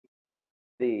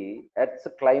the Earth's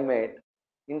climate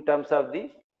in terms of the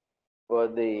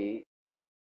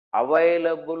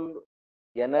available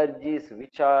energies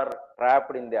which are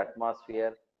trapped in the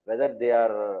atmosphere, whether they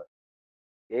are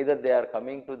either they are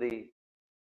coming to the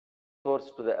source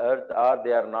to the earth or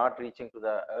they are not reaching to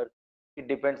the earth. It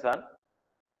depends on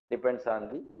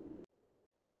the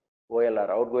OLR,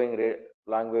 outgoing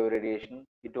long wave radiation.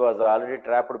 It was already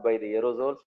trapped by the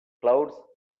aerosols, clouds,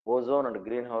 ozone, and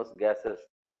greenhouse gases.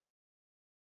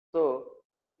 So,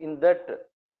 in that,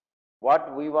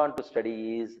 what we want to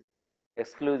study is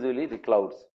exclusively the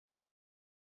clouds.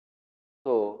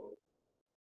 So,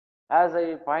 as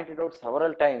I pointed out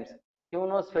several times,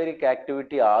 ionospheric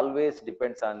activity always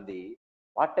depends on the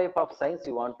what type of science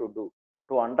you want to do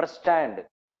to understand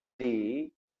the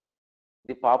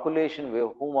the population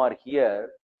whom are here,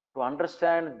 to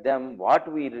understand them what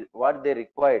they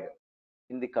required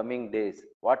in the coming days,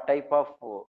 what type of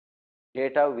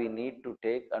data we need to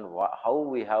take, and how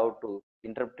we have to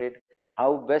interpret,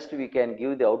 how best we can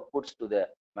give the outputs to the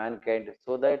mankind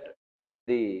so that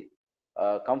the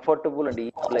comfortable and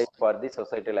easy life for the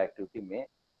societal activity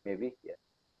may be here.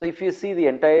 So if you see the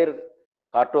entire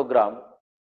cartogram,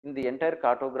 in the entire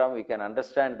cartogram we can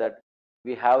understand that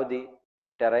we have the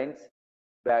terrains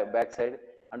backside,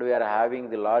 and we are having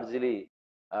the largely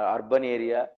urban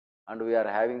area, and we are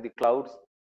having the clouds,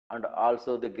 and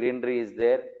also the greenery is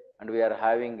there, and we are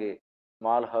having a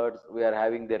small herds, we are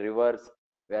having the rivers,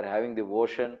 we are having the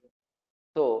ocean.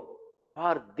 So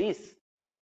for this,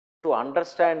 to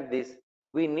understand this,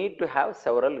 we need to have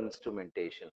several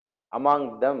instrumentation.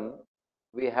 Among them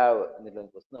we have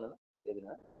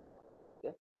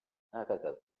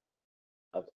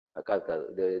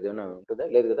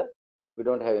we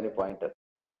don't have any pointer.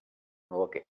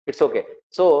 Okay, it's okay.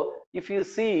 So if you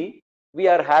see, we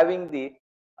are having the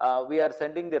we are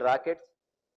sending the rockets,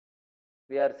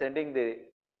 we are sending the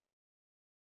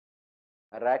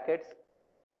rackets.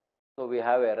 So we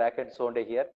have a racket sonde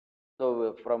here.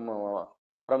 So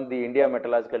from the India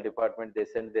Meteorological Department, they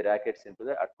send the rackets into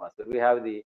the atmosphere. We have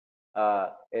the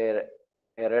a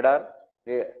radar,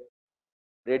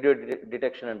 radio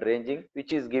detection and ranging,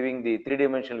 which is giving the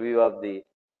three-dimensional view of the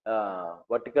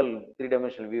vertical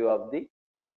three-dimensional view of the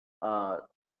uh,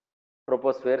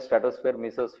 troposphere, stratosphere,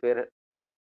 mesosphere,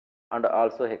 and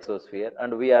also hexosphere.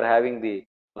 And we are having the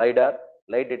LiDAR,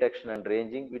 light detection and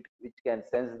ranging, which can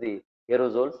sense the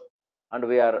aerosols. And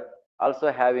we are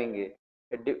also having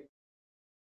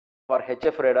for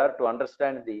HF radar to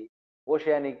understand the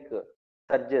oceanic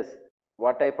surges,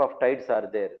 what type of tides are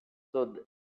there. So,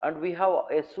 and we have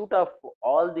a suite of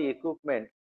all the equipment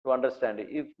to understand.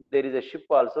 If there is a ship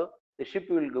also, the ship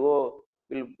will go,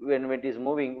 will when it is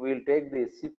moving, we will take the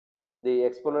ship, the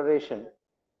exploration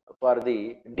for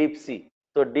the deep sea.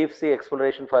 So deep sea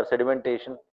exploration for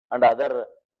sedimentation and other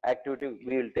activity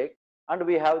we will take. And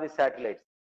we have the satellites.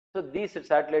 So these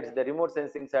satellites, the remote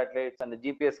sensing satellites and the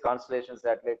GPS constellation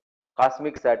satellite,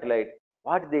 cosmic satellite,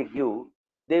 what they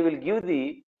will give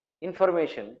the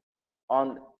information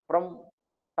on from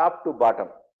top to bottom.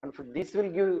 And this will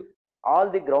give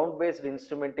all the ground-based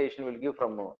instrumentation will give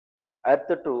from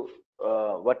Earth to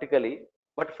vertically,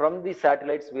 but from the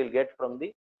satellites we'll get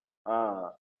uh,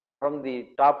 from the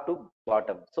top to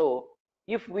bottom. So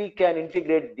if we can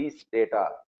integrate this data,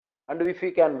 and if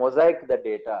we can mosaic the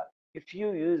data, if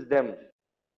you use them,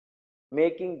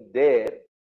 making their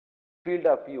field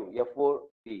of view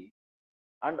FOV,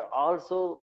 and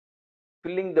also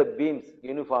filling the beams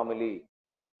uniformly,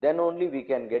 then only we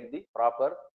can get the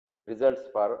proper results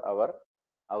for our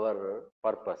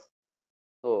purpose.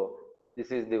 So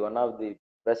this is the one of the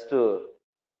best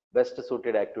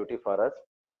suited activity for us.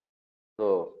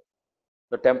 So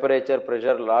the temperature,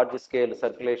 pressure, large scale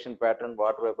circulation pattern,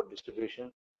 water vapor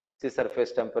distribution, sea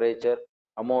surface temperature,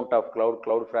 amount of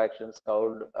cloud fractions,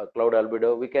 cloud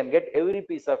albedo. We can get every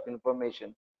piece of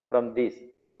information from this.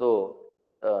 So,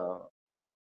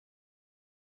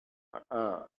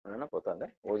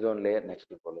 ozone layer next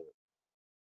to follow.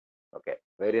 Okay,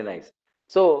 very nice.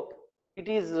 So, it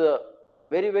is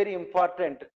very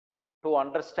important to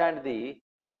understand the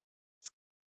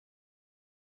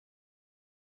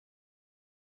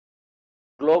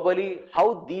globally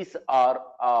how these are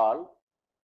all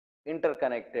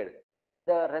interconnected.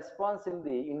 The response in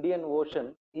the Indian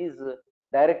Ocean is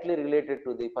directly related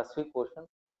to the Pacific Ocean,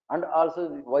 and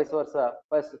also vice versa.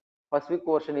 Pacific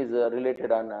Ocean is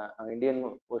related on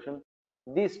Indian Ocean.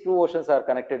 These two oceans are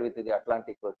connected with the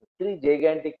Atlantic Ocean. Three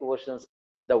gigantic oceans.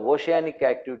 The oceanic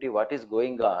activity, what is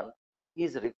going on,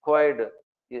 is required.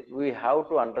 We have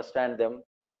to understand them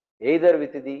either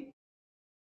with the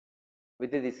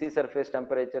sea surface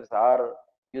temperatures or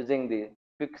using the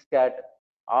quick scat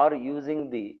are using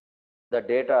the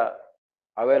data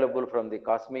available from the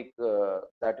cosmic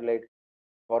satellite,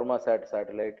 Formasat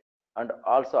satellite, and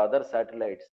also other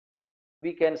satellites.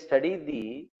 We can study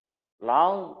the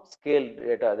long scale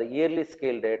data, the yearly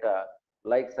scale data,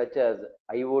 like such as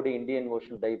IOD, Indian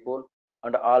Ocean Dipole,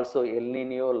 and also El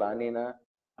Nino, La Nina,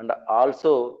 and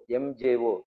also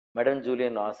MJO, Madden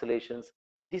Julian oscillations.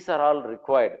 These are all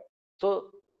required.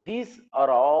 So these are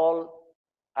all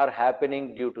are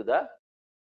happening due to the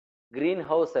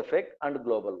greenhouse effect and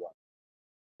global warming.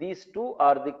 These two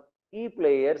are the key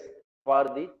players for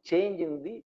the change in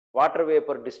the water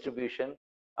vapor distribution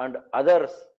and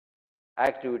others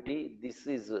activity. This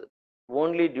is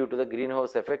only due to the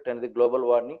greenhouse effect and the global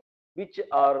warming, which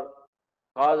are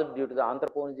caused due to the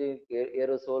anthropogenic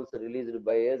aerosols released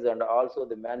by us and also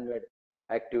the man-made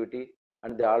activity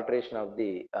and the alteration of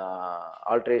the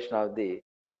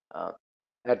uh,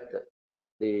 earth,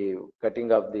 the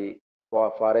cutting of the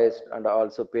forest and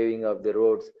also paving of the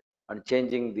roads and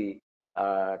changing the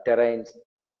terrains,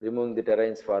 removing the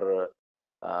terrains for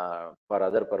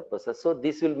other purposes. So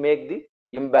this will make the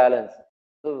imbalance.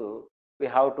 So we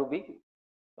have to be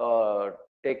uh,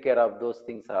 take care of those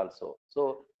things also.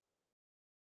 So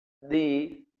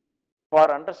the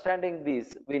for understanding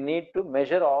this, we need to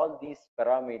measure all these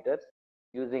parameters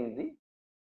using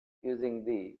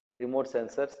the remote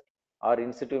sensors or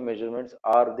in situ measurements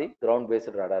or the ground based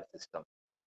radar system.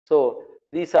 So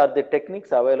these are the techniques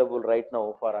available right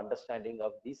now for understanding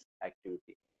of this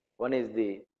activity. One is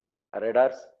the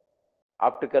radars,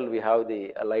 optical we have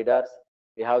the lidars,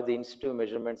 we have the in situ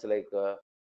measurements like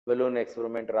balloon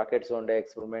experiment, rocket sonde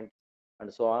experiment,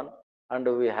 and so on. And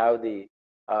we have the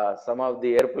some of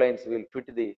the airplanes will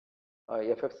fit the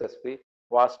FXSP,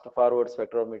 fast forward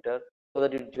spectrometer, so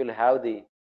that it will have the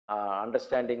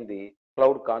understanding the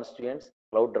cloud constituents,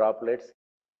 cloud droplets.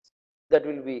 That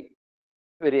will be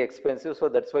very expensive, so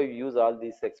that's why we use all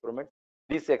these experiments.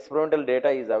 This experimental data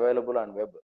is available on web,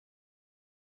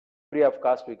 free of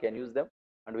cost. We can use them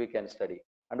and we can study.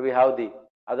 And we have the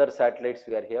other satellites.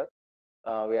 We are here.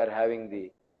 We are having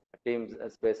the teams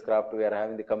spacecraft. We are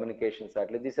having the communication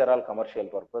satellite. These are all commercial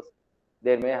purpose.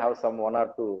 They may have some one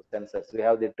or two sensors. We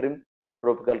have the TRIM,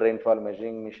 tropical rainfall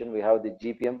measuring mission. We have the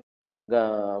GPM,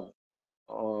 uh,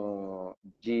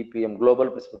 GPM, global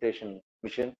precipitation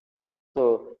mission.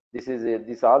 So this is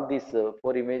this all these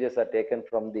four images are taken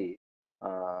from the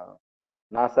uh,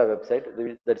 NASA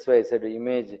website. That's why I said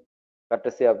image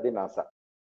courtesy of the NASA.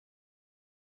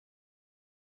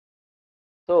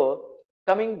 So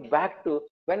coming back to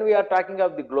when we are talking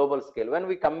of the global scale, when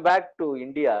we come back to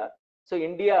India, so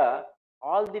India,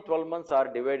 all the 12 months are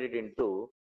divided into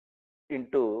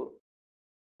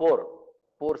four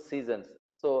four seasons.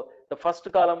 So the first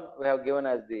column we have given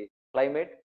as the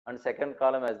climate and second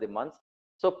column as the months.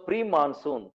 So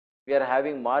pre-monsoon we are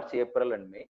having March, April, and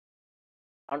May.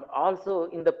 And also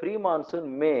in the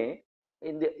pre-monsoon May,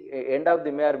 in the end of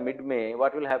the May or mid-May,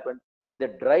 what will happen? The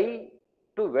dry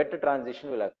to wet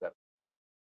transition will occur.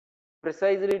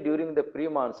 Precisely during the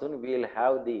pre-monsoon, we will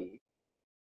have the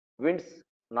winds,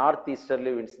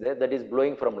 northeasterly winds there, that is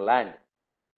blowing from land.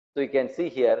 So you can see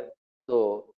here.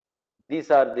 So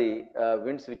these are the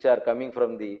winds which are coming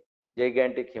from the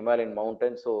gigantic Himalayan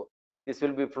mountains. So this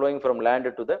will be flowing from land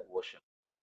to the ocean.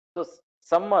 So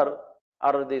summer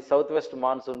or the southwest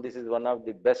monsoon, this is one of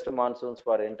the best monsoons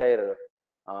for entire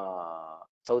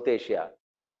South Asia.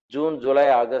 June, July,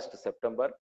 August,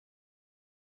 September.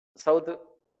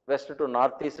 Southwest to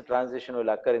northeast transition will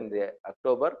occur in the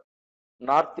October.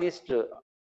 Northeast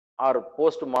or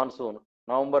post monsoon,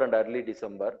 November and early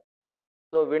December.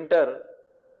 So winter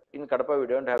in Kadapa we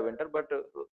don't have winter, but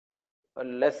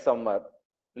less summer,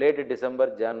 late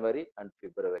December, January, and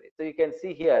February. So you can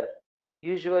see here,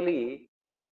 usually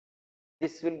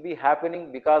this will be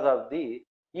happening because of the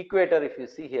equator. If you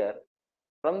see here,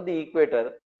 from the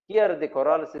equator, here the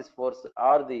coriolis force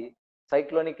or the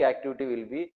cyclonic activity will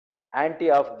be anti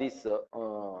of this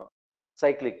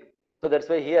cyclic. So that's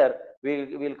why here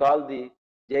we will call the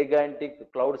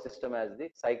gigantic cloud system as the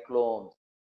cyclones.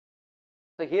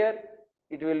 So here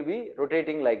it will be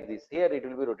rotating like this. Here it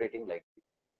will be rotating like this.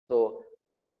 So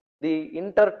the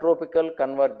intertropical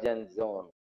convergence zone,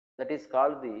 that is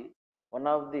called the one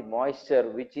of the moisture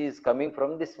which is coming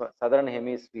from this southern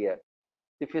hemisphere.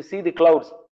 If you see the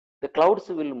clouds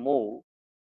will move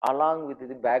along with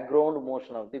the background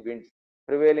motion of the winds,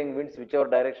 prevailing winds, whichever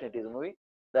direction it is moving,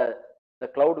 the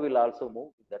cloud will also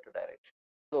move in that direction.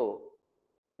 So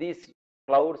these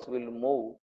clouds will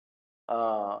move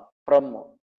from,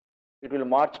 it will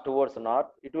march towards north.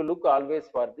 It will look always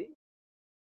for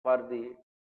the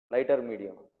lighter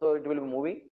medium. So it will be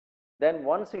moving. Then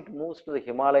once it moves to the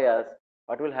Himalayas,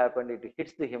 what will happen? It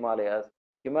hits the Himalayas.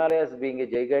 Himalayas being a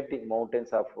gigantic mountains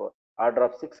of order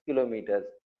of 6 kilometers,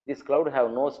 this cloud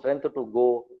have no strength to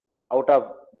go out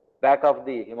of back of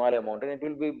the Himalaya mountain. It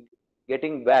will be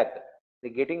getting back. The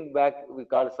getting back we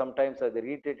call sometimes as the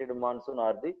retreated monsoon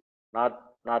or the north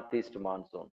northeast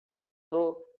monsoon.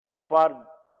 So for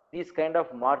these kind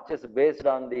of marches based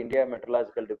on the India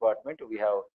Meteorological Department, we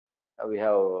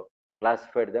have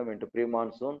classified them into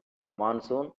pre-monsoon,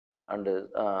 monsoon, and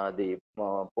the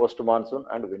post-monsoon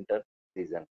and winter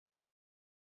season.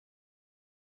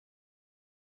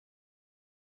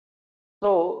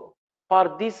 So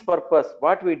for this purpose,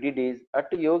 what we did is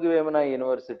at Yogi Vemana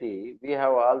University, we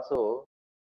have also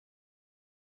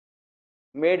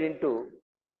made into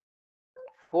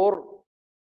four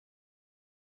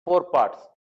four parts.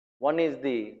 One is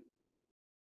the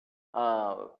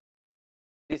uh,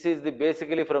 this is the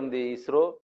basically from the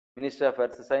ISRO, Ministry of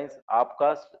Earth Science,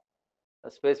 OPCAST,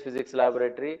 Space Physics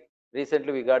Laboratory.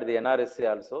 Recently, we got the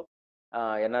NRSA also.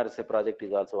 NRSA project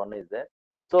is also one is there.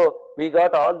 So we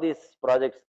got all these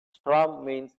projects. STROM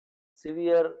means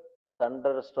Severe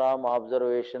Thunderstorm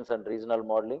Observations and Regional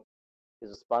Modeling.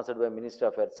 Is sponsored by Ministry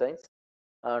of Earth Science,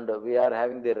 and we are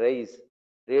having the RAISE,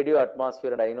 Radio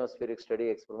Atmosphere and Ionospheric Study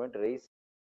Experiment, RAISE,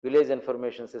 Village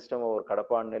Information System over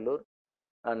Kadapa and Nellore,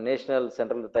 and National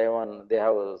Central Taiwan. They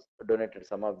have donated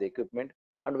some of the equipment,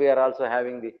 and we are also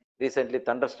having the recently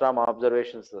thunderstorm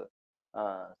observations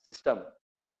system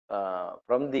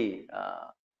from the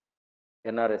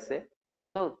NRSA.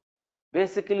 So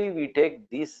basically, we take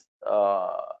these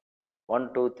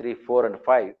 1, 2, 3, 4, and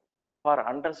 5 for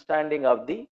understanding of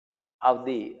the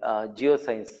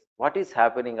geoscience. What is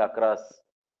happening across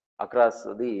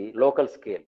the local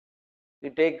scale? We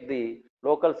take the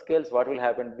local scales. What will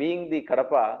happen? Being the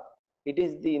Kadapa, it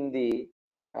is in the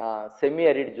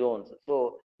semi-arid zones.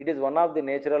 So it is one of the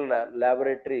natural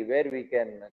laboratory where we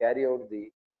can carry out the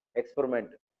experiment,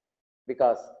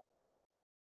 because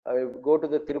go to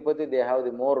the Tirupati, they have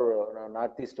the more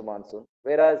northeast monsoon,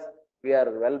 whereas we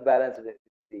are well balanced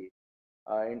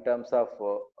in terms of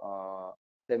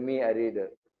semi-arid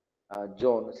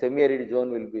zone. Semi-arid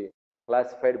zone will be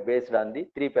classified based on the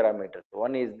three parameters.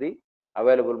 One is the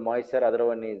available moisture, other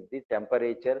one is the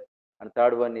temperature, and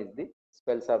third one is the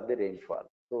spells of the rainfall.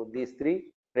 So these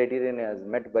three criterion is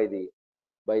met by the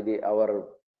our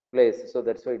place. So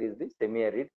that's why it is the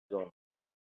semi-arid zone.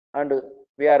 And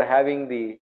we are having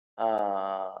the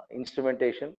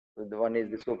instrumentation. The one is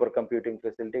the supercomputing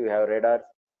facility. We have radars,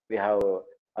 we have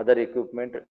other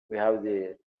equipment, we have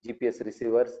the GPS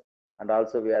receivers, and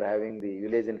also we are having the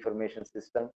village information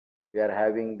system. We are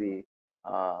having the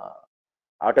uh,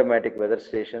 automatic weather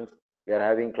stations. We are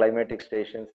having climatic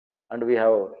stations, and we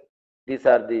have these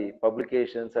are the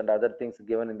publications and other things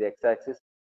given in the x-axis,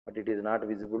 but it is not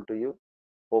visible to you.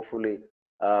 Hopefully,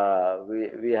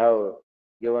 we have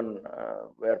given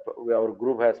where our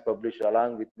group has published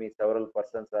along with me. Several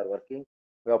persons are working.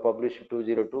 We have published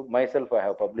 202. Myself, I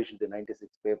have published the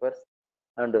 96 papers,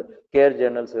 and care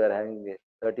journals we are having the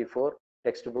 34,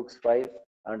 textbooks 5,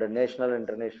 and national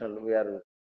international we are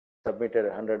submitted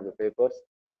 100 papers,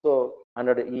 so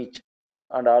 100 each,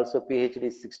 and also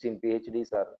PhDs, 16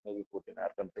 PhDs are maybe 14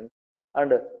 or something.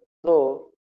 And so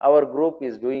our group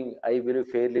is doing, I believe,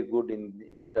 fairly good in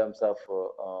terms of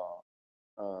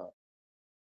uh,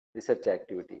 research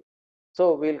activity.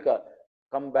 So we'll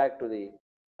come back to the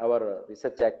our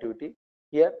research activity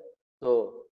here.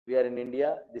 So we are in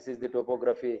India. This is the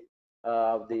topography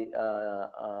of the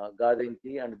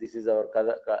Gadinti, and this is our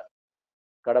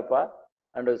Kadapa,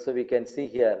 and also we can see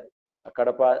here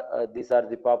Kadapa. These are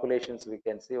the populations. We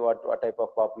can see what type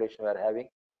of population we are having,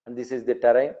 and this is the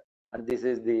terrain, and this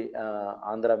is the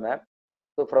Andhra map.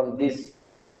 So from this,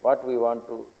 what we want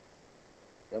to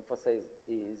emphasize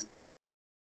is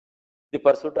the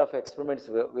pursuit of experiments.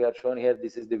 We are shown here.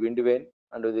 This is the wind vane,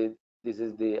 and this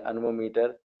is the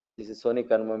anemometer. This is sonic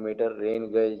anemometer,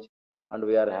 rain gauge, and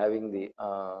we are having the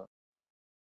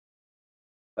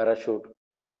parachute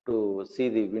to see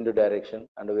the wind direction,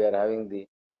 and we are having the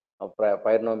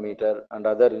pyranometer and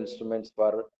other instruments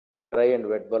for dry and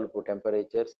wet bulb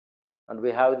temperatures, and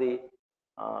we have the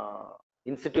uh,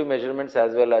 in situ measurements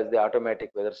as well as the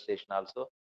automatic weather station also,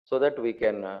 so that we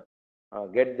can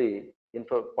get the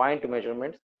info point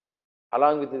measurements.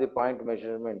 Along with the point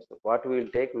measurements, what we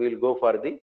will take, we will go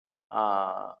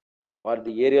uh, for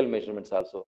the aerial measurements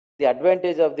also. The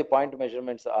advantage of the point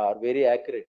measurements are very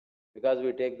accurate, because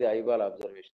we take the eyeball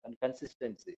observation and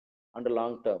consistency and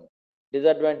long term.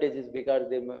 Disadvantage is because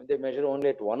they measure only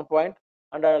at one point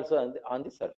and also on the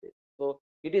surface. So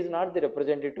it is not the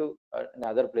representative in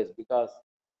other place, because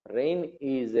Rain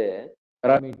is a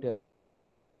parameter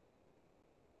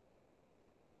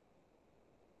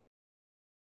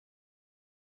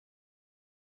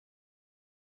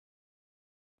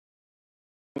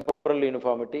temporal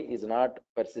uniformity is not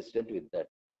persistent with that.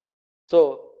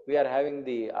 So we are having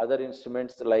the other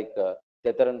instruments like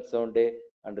Tetran Sonde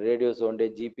and radio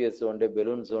sonde, GPS sonde,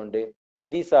 balloon sonde.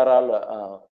 These are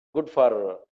all good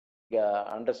for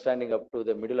understanding up to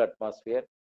the middle atmosphere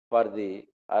for the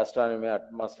astronomy,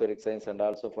 atmospheric science, and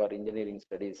also for engineering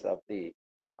studies of the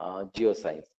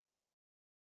geoscience.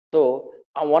 So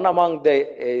one among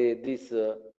the these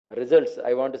results,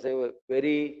 I want to say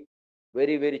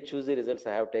very choosy results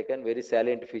I have taken, very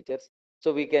salient features.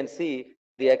 So we can see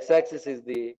the x-axis is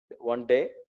the 1 day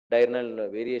diurnal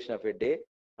variation of a day,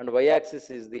 and y-axis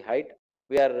is the height.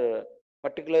 We are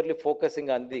particularly focusing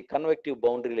on the convective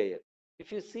boundary layer.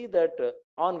 If you see that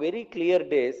on very clear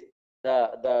days,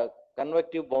 the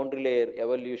convective boundary layer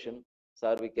evolution,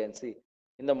 sir, we can see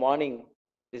in the morning.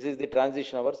 This is the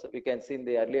transition hours. We can see in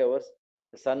the early hours,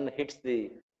 the sun hits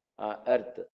the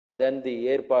earth. Then the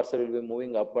air parcel will be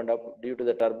moving up and up due to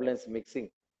the turbulence mixing.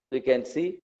 We can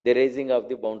see the raising of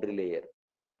the boundary layer.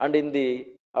 And in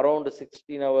the around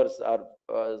 16 hours, or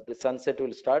the sunset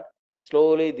will start.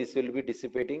 Slowly, this will be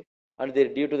dissipating. And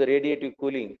due to the radiative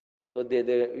cooling, so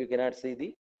you cannot see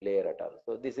the layer at all.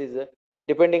 So this is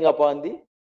depending upon the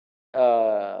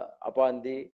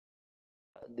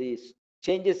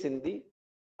changes in the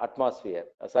atmosphere,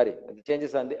 sorry, the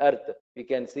changes on the earth. We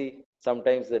can see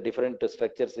sometimes the different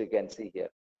structures we can see here.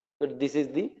 So this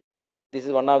is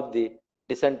one of the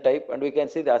descent type, and we can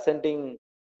see the ascending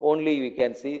only. We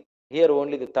can see here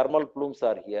only the thermal plumes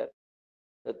are here.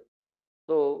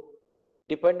 So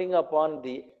depending upon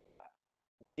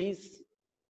these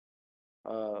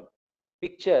uh,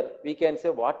 picture, we can say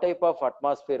what type of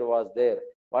atmosphere was there,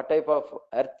 what type of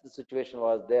earth situation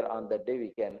was there on that day.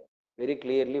 We can very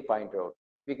clearly point out.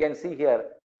 We can see here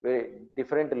very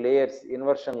different layers,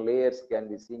 inversion layers can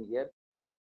be seen here.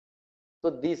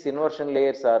 So these inversion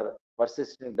layers are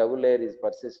persisting, double layer is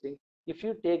persisting. If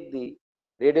you take the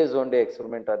radio zone day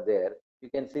experiment are there, you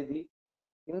can see the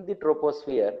in the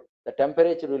troposphere the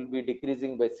temperature will be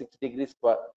decreasing by 6 degrees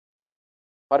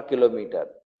per kilometer.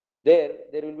 There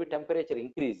will be temperature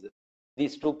increase,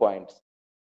 these 2 points.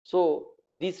 So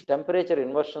these temperature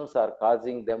inversions are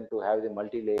causing them to have the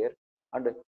multi-layer,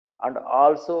 and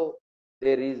also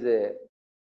there is a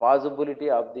possibility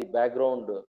of the background.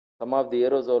 Some of the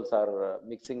aerosols are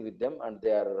mixing with them, and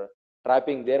they are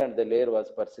trapping there, and the layer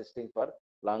was persisting for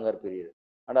longer period.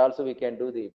 And also we can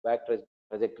do the back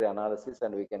trajectory analysis,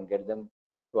 and we can get them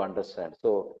to understand.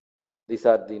 So these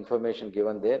are the information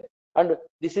given there. And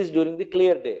this is during the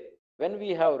clear day. When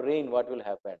we have rain, what will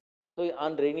happen? So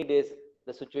on rainy days,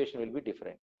 the situation will be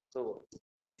different. So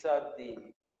these are the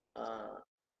uh,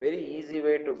 very easy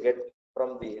way to get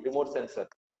from the remote sensor.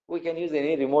 We can use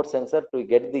any remote sensor to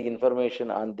get the information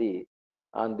on the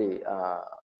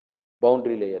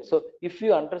boundary layer. So if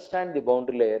you understand the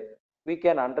boundary layer, we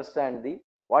can understand the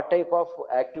what type of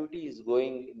activity is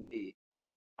going in the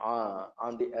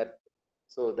on the earth.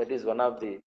 So that is one of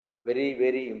the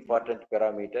very important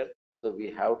parameter. So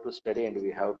we have to study and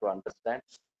we have to understand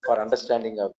for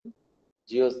understanding of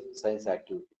geoscience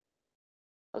activity.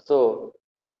 So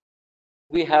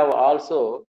we have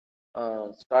also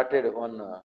started one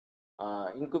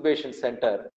incubation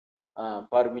center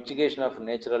for mitigation of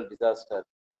natural disaster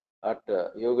at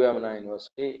Yogyamana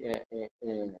University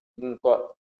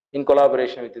in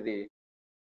collaboration with the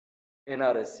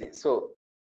NRSC. So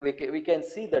we can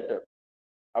see that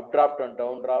updraft and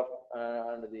downdraft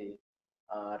and the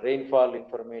rainfall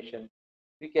information.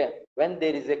 We can, when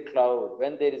there is a cloud,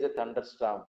 when there is a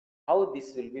thunderstorm, how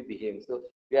this will be behaving. So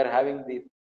we are having the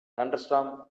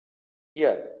thunderstorm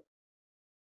here.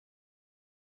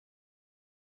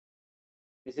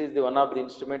 This is the one of the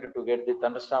instrument to get the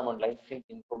thunderstorm and lightning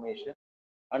information,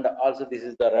 and also this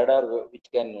is the radar which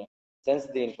can sense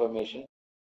the information.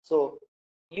 So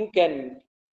you can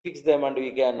fix them, and we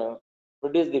can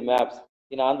produce the maps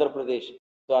in Andhra Pradesh.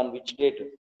 So on which date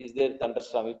is there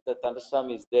thunderstorm? If the thunderstorm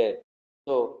is there,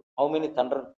 so how many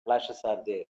thunder flashes are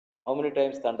there? How many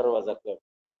times thunder was occurred?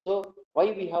 So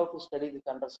why we have to study the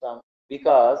thunderstorm?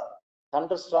 Because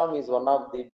thunderstorm is one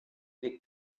of the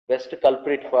best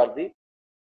culprit for the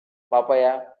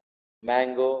papaya,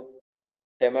 mango,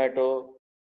 tomato.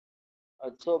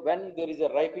 So when there is a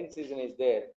ripening season is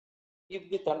there, if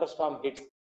the thunderstorm hits,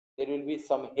 there will be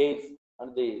some hail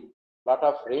and the lot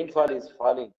of rainfall is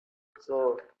falling.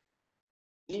 So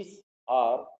these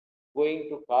are going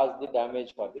to cause the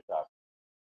damage for the crop.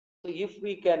 So if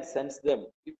we can sense them,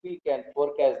 if we can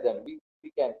forecast them,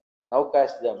 we can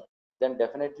nowcast them, then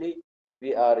definitely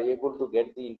we are able to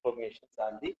get the information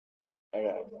on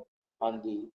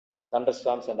the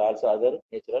thunderstorms and also other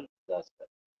natural disasters.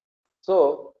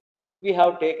 So we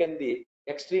have taken the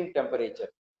extreme temperature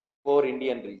for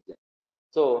Indian region.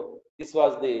 So this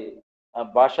was the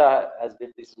Basha has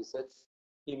did this research.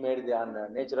 He made the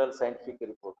natural scientific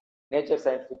report. Nature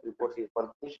scientific report he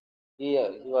published. He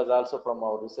was also from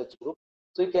our research group.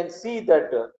 So you can see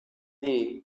that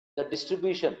the the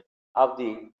distribution of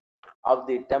the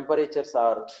temperatures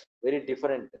are very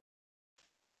different.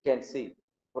 You can see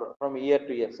from year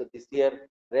to year. So this year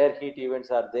rare heat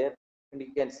events are there, and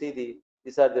you can see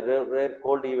these are the rare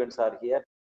cold events are here.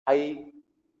 High.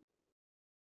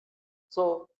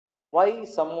 So why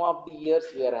some of the years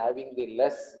we are having the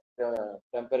less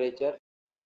temperature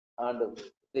and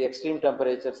the extreme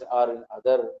temperatures are in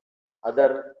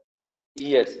other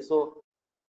years. So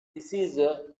this is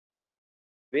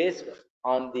based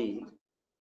on the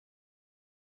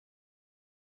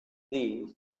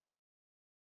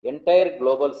entire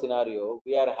global scenario.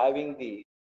 We are having the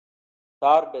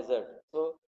Thar Desert.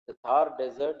 So the Thar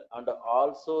Desert and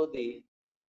also the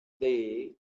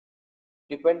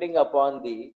depending upon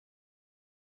the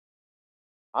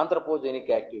anthropogenic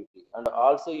activity. And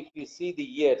also if you see the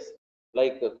years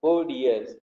like COVID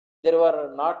years, there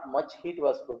were not much heat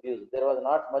was produced. There was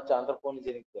not much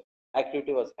anthropogenic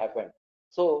activity was happened.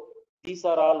 So these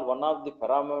are all one of the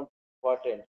parameters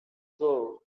important.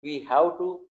 So we have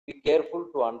to be careful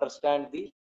to understand the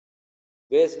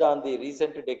based on the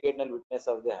recent decadal witness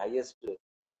of the highest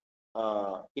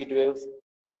heat waves.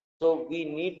 So we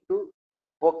need to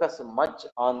focus much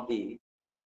on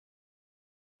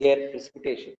their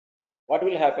precipitation. What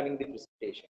will happen in the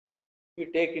precipitation? If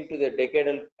you take into the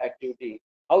decadal activity,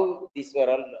 how these were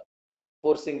all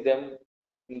forcing them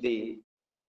in the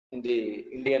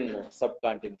Indian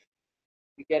subcontinent.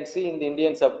 You can see in the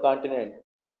Indian subcontinent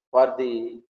for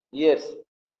the years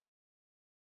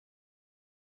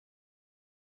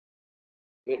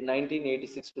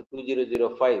 1986 to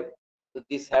 2005. So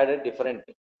this had a different.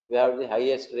 We have the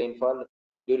highest rainfall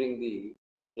during the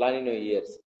La Nina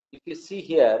years. If you see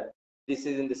here, this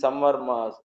is in the summer,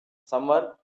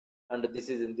 and this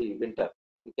is in the winter.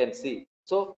 You can see.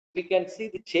 So we can see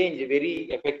the change very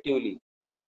effectively.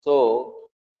 So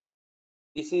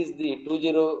this is the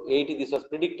 2080. This was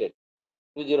predicted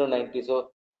 2090.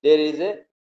 So there is a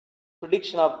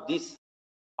prediction of this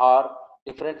are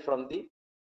different from the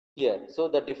here. So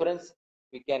the difference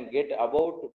we can get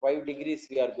about 5 degrees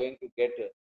we are going to get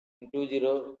in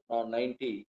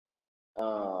 2090.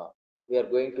 We are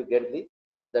going to get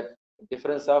the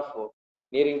difference of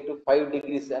nearing to 5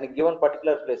 degrees and a given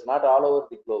particular place, not all over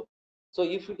the globe. So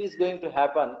if it is going to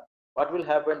happen, what will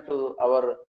happen to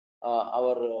our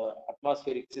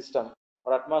atmospheric system?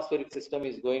 Our atmospheric system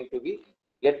is going to be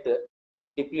get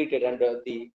depleted, and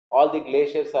the all the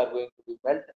glaciers are going to be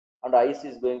melt, and ice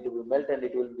is going to be melt, and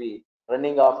it will be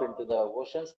running off into the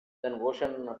oceans. Then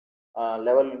ocean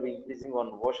level will be increasing.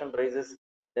 On ocean rises,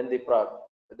 then the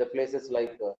places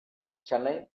like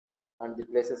Chennai and the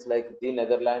places like the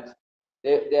Netherlands,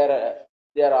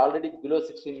 they are already below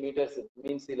 16 meters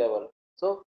mean sea level.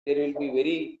 So there will be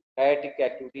very chaotic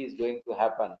activities going to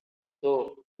happen.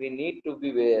 So we need to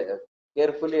be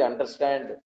carefully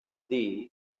understand the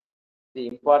the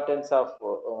importance of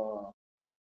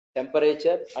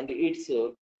temperature and its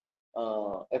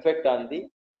effect on the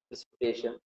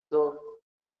precipitation. So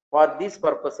for these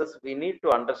purposes, we need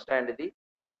to understand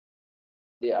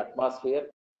the atmosphere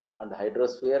and the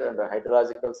hydrosphere and the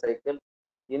hydrological cycle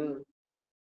in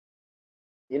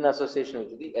in association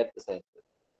with the earth cycle.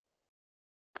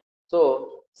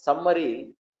 So summary,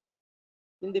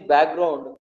 in the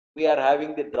background we are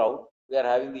having the drought, we are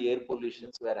having the air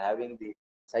pollutions, we are having the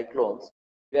cyclones,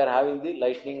 we are having the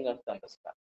lightning and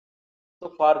thunderstorm.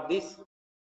 So for this,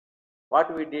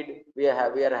 what we did, we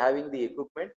are having the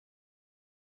equipment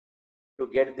to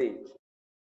get the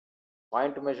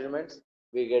point measurements,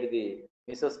 we get the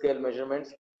mesoscale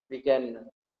measurements, we can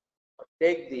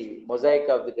take the mosaic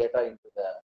of the data into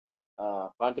the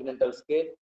continental scale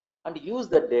and use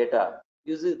the data,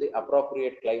 use the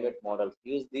appropriate climate models,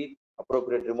 use the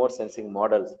appropriate remote sensing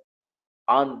models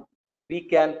on. We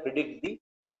can predict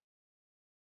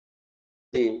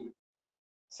the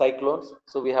cyclones.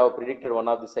 So we have predicted one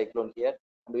of the cyclone here,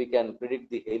 and we can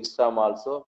predict the hailstorm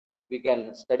also. We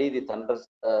can study the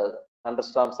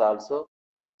thunderstorms also.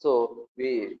 So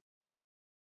we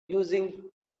using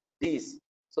these,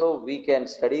 so we can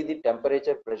study the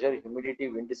temperature, pressure, humidity,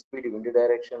 wind speed, wind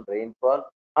direction, rainfall,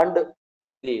 and the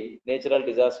natural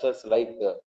disasters like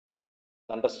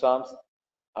thunderstorms,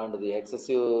 and the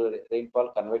excessive rainfall,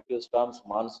 convective storms,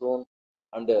 monsoon,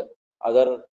 and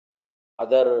other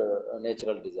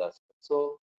natural disasters.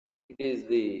 So it is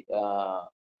the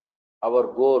our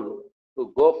goal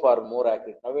to go for more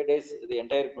accurate. Nowadays, the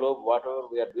entire globe, whatever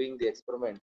we are doing the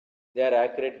experiment, they are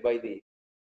accurate by the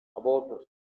about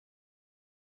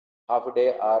half a day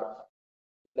or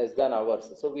less than hours.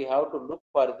 So we have to look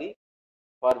for the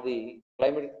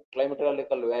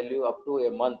climatological value up to a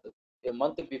month. A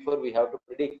month before we have to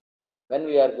predict when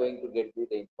we are going to get the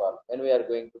rainfall, when we are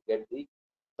going to get the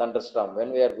thunderstorm,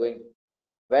 when we are going,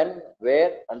 when,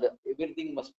 where, and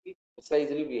everything must be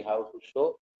precisely we have to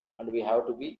show, and we have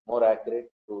to be more accurate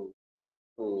to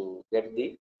get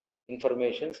the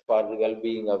information for the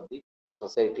well-being of the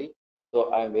society. So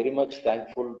I am very much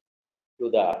thankful to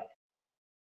the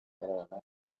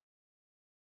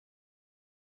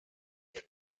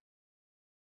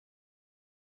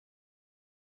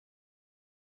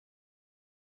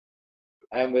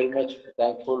I am very much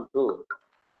thankful to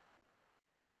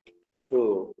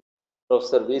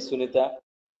Professor V. Sunita,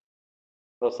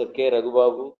 Professor K.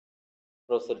 Raghubabu,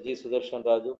 Professor G. Sudarshan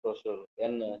Raju, Professor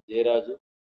N. Jayaraju,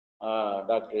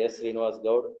 Dr. S. Srinivas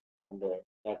Gaud, and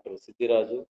Dr. Siddhi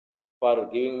Raju for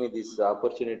giving me this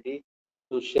opportunity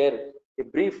to share a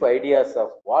brief ideas of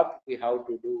what we have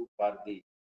to do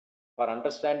for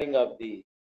understanding of the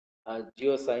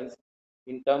geoscience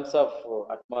in terms of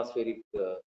atmospheric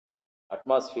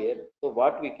atmosphere. So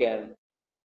what we can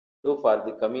do for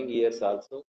the coming years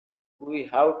also, we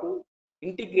have to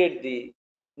integrate the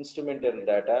instrumental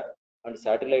data and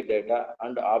satellite data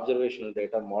and observational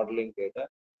data, modeling data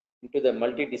into the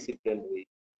multidisciplinary,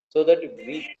 so that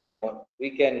we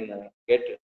can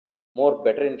get more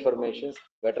better information,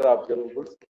 better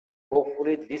observables.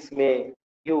 Hopefully, this may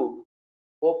give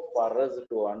hope for us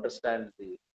to understand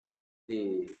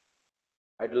the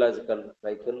hydrological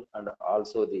cycle and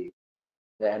also the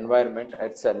environment,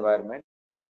 Earth's environment,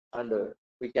 and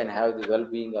we can have the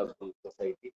well-being of the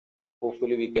society.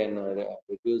 Hopefully, we can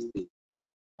reduce the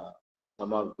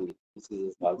some of the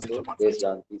diseases also based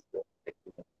on these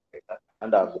technical data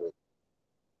and observation.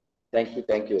 Thank you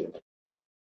very much.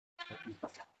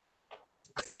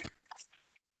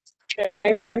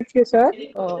 Thank you, sir.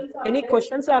 Any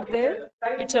questions are there?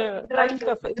 It's a kind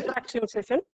of interaction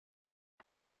session.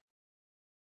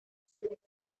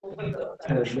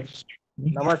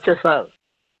 Namaste, sir.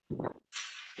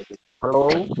 Hello.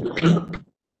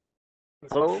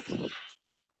 Hello.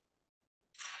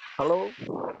 Hello.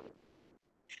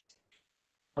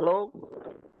 Hello.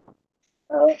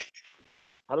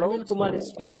 Hello. Anil Kumar is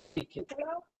speaking.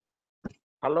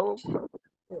 Hello.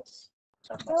 Yes.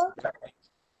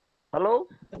 Hello.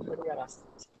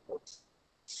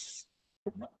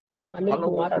 Anil Hello.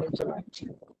 Kumar.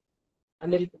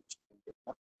 Anil.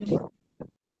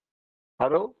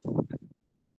 Hello.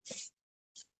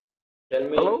 Tell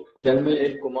me, Hello.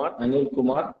 Anil Kumar. Anil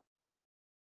Kumar.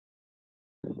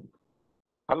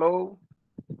 Hello.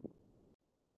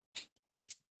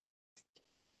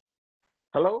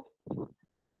 Hello.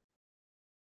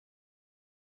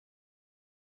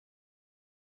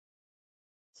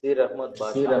 Sir Ahmad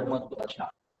Basha.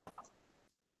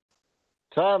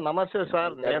 Sir, namaste, sir.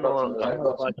 నేను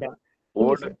భాష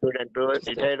old student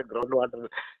retired ground water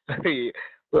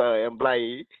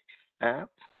employee.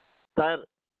 Sir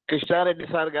Krishna Reddy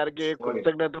sir గారికి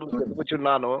కృతజ్ఞతలు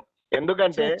తెలుపుచున్నాను.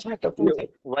 ఎందుకంటే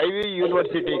YV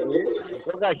యూనివర్సిటీకి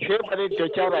ఒక shape అనేది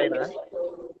తెచ్చారు ఆయన.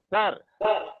 సార్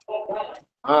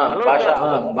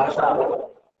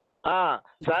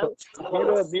సార్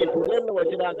మీరు మీ పిల్లలు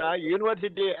వచ్చినాక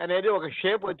యూనివర్సిటీ అనేది ఒక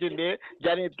షేప్ వచ్చింది.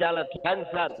 దానికి చాలా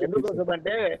థ్యాంక్స్ సార్. ఎందుకోసం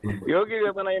అంటే యోగి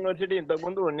వేమన యూనివర్సిటీ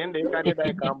ఇంతకుముందు ఉండింది, కానీ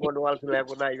దానికి కాంపౌండ్ వాల్స్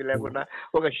లేకుండా ఇవి లేకుండా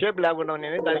ఒక షేప్ లేకుండా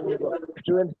ఉండేది. దానికి మీకు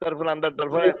స్టూడెంట్స్ తరఫున అందరి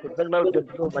తరఫున కృతజ్ఞతలు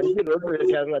చెప్తూ మంచి రోడ్లు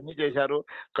వేశారు, అన్ని చేశారు.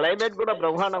 క్లైమేట్ కూడా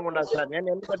బ్రహ్మాండంగా ఉండదు సార్. నేను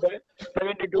ఎందుకంటే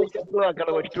 72 ఇయర్స్ అక్కడ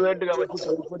ఒక స్టూడెంట్ గా వచ్చి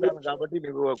చదువుకున్నాను కాబట్టి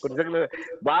మీకు కృతజ్ఞత.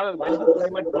 బాగా మంచి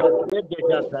క్లైమేట్ క్రియేట్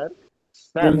చేశారు సార్.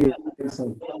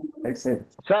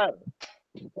 సార్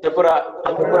చెప్పురా.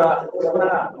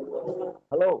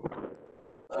 హలో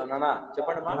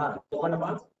చెప్పండి.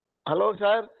 హలో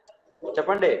సార్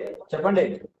చెప్పండి.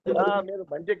 మీరు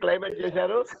మంచి క్లైమేట్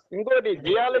చేశారు. ఇంకోటి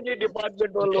జియాలజీ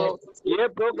డిపార్ట్మెంట్ వాళ్ళు ఏ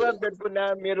ప్రోగ్రామ్ పెట్టుకున్నా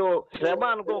మీరు శ్రమ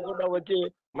అనుకోకుండా వచ్చి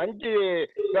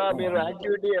మంచిగా మీరు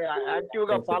యాక్టివ్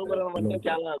గా పాల్గొనడం అంటే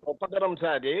చాలా గొప్పతనం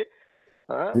సార్. అది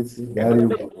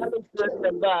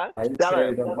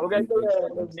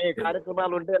మీ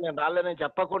కార్యక్రమాలు ఉంటే నేను రాలేదని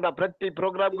చెప్పకుండా ప్రతి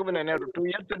ప్రోగ్రామ్ కు నేను 2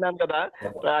 ఇయర్స్ ఉన్నాను కదా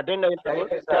అటెండ్ అయినాను.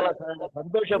 చాలా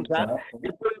సంతోషం సార్.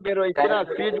 ఇప్పుడు మీరు ఇచ్చిన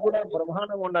స్పీచ్ కూడా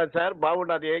బ్రహ్మాండంగా ఉన్నది సార్,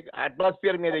 బాగున్నది.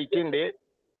 అట్మాస్ఫియర్ మీద ఇచ్చింది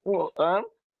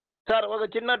సార్ ఒక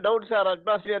చిన్న డౌట్ సార్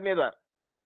అట్మాస్ఫియర్ మీద.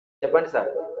 చెప్పండి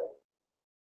సార్.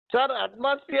 సార్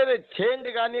అట్మాస్ఫియర్ చేంజ్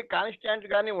కానీ కాన్స్టాంట్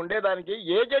కానీ ఉండేదానికి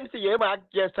ఏజెంట్స్ ఏం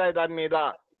యాక్ట్ చేస్తాయి దాని మీద?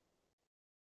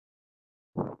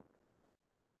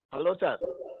 Hello sir.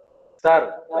 Sir,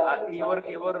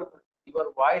 your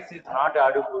voice is not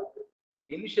audible.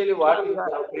 Initially, what you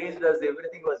phrased as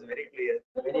everything was very clear.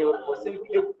 When your question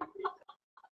came,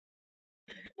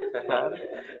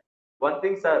 one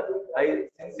thing, sir, I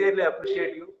sincerely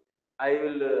appreciate you.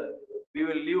 We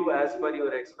will live as per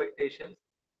your expectations.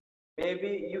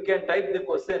 Maybe you can type the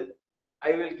question.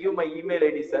 I will give my email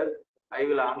ID, sir. I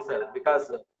will answer because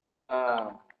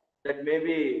that may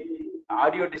be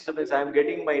audio disturbance. I am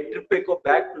getting my trip echo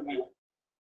back to me.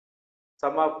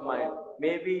 Some of my,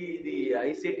 maybe the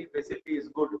ICT facility is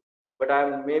good, but I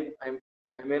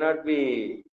may not be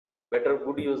better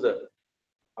good user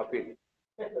of it.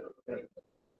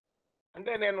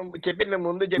 అంటే నేను చెప్పింది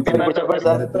ముందు చెప్పిన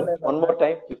one more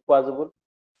time if possible.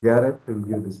 Garrett will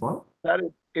give this one. Sir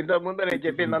ఇంతకు ముందు నేను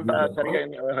చెప్పిందంతా సరిగా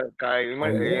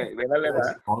వినలేదా?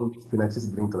 All spinach is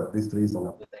green color. These three is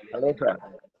enough. Hello sir.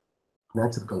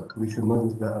 Natural color. We should not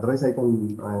use that. Otherwise,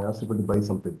 I ask people to buy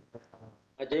something.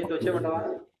 Jayant, వచ్చేమంటావా?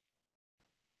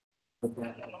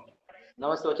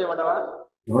 నమస్తే, వచ్చేమంటావా?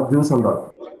 Not juice and all.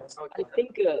 I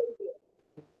think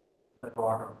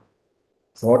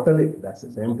Water, that's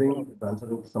the same thing.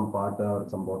 Transfer some part or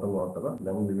some bottle water.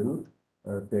 Then we will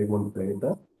take one plate.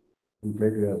 In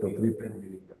plate we have to 3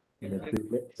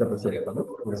 plate. Separate.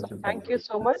 thank you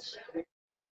so much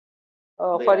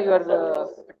for your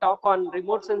talk on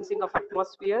remote sensing of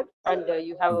atmosphere, and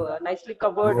you have nicely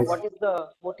covered what is the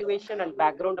motivation and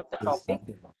background of the topic,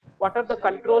 what are the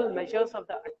control measures of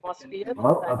the atmosphere, and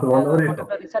what are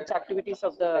the research activities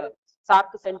of the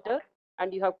SARC Center, and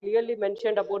you have clearly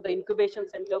mentioned about the incubation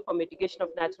center for mitigation of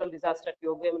natural disaster at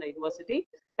Yoga University.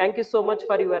 Thank you so much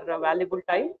for your valuable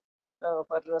time,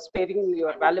 for sparing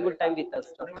your valuable time with us.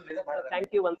 Thank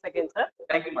you once again, sir.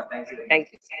 Thank you, ma. Thank you. Thank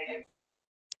you.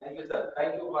 Thank you, sir.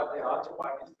 Thank you for the all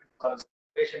participants.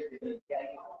 Patiently.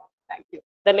 Thank you.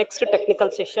 The next technical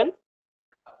session.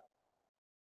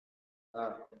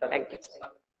 Thank you.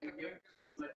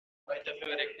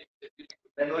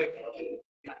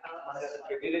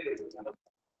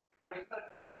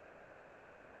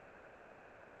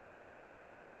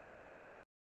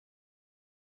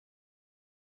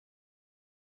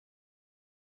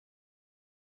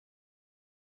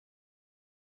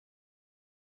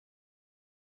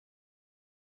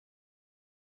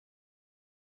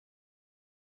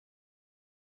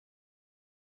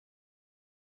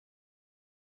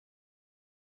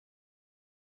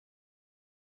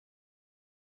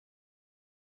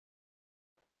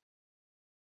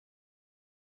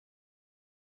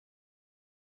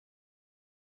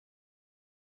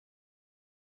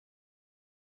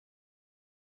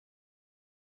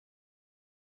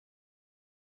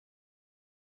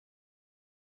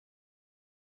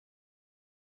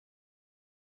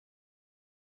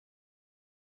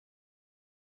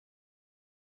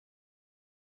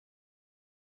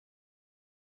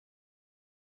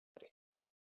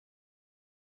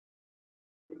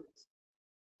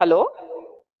 Hello.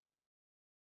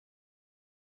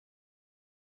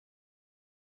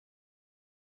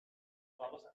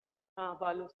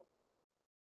 Balu.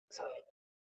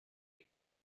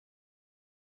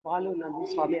 Balu Nandu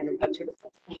Swami and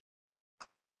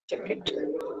check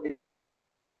it.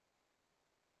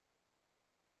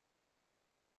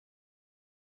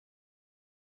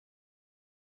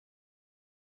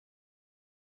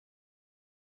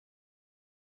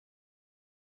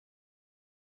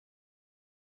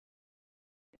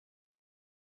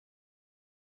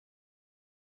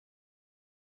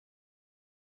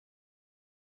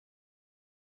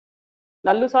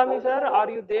 Nallu Swami sir, are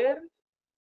you there?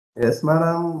 Yes,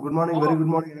 madam. Good morning. Very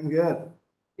good morning. I'm here.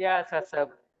 Yes, sir.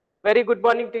 Very good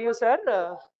morning to you, sir.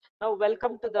 Now,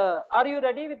 welcome to the. Are you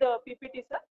ready with the PPT,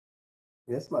 sir?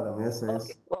 Yes, madam. Yes, yes.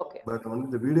 Okay. But only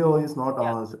the video is not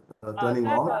turning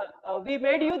sir, on. We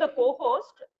made you the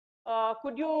co-host.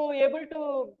 Could you able to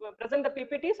present the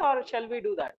PPTs, or shall we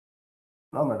do that?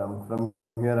 No, madam. From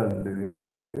here I will do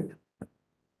it.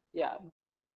 Yeah.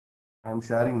 I'm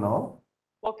sharing now.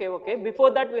 Okay. Before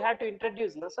that, we have to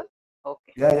introduce, no, sir?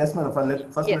 Okay. Yeah, yes, madam.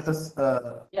 First, Yes.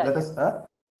 let us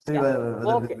see whether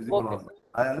it is visible or not.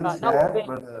 I already shared,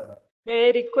 but may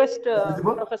I request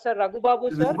Professor Raghu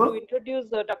Babu sir visible? to introduce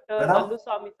Dr. Madam? Nallu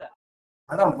Swami sir.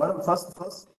 Madam, first,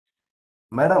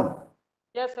 madam.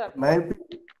 Yes, sir. My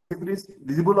PPT is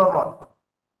visible or not?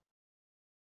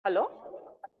 Hello.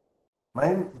 My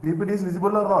PPT is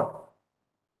visible or not?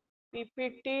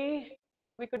 PPT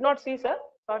we could not see, sir.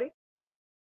 Sorry.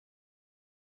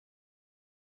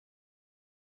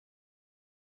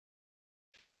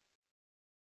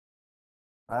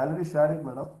 I already shared it,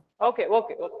 madam. Okay,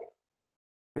 okay, okay.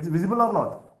 It's visible or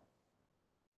not?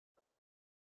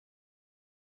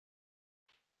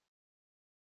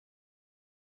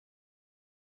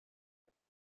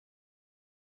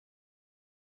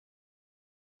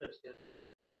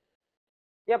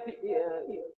 Yeah,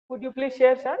 could you please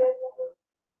share, sir?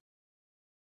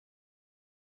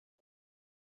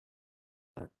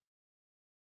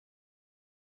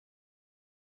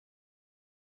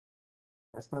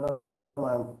 Yes, madam.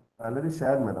 I'm already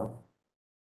shared, madam.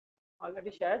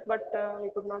 Already shared, but we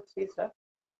could not see, sir.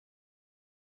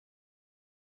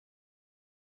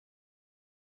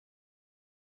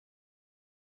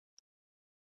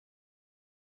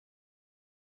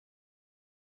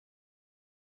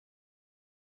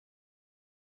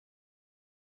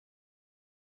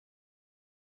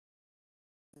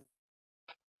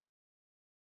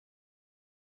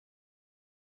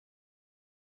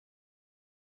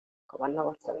 Okay, 1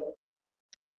 hour, sir.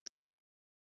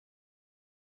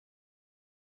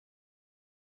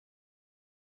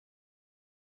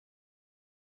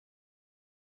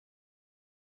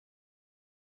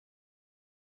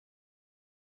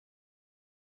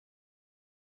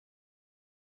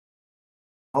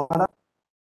 Oh, madam.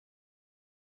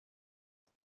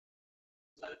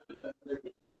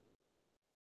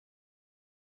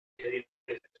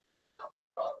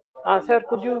 Sir,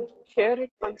 could you share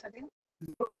it once again?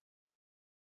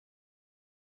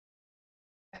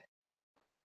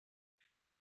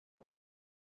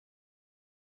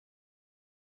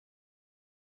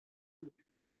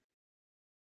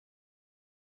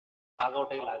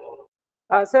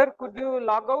 Sir, could you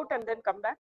log out and then come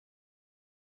back?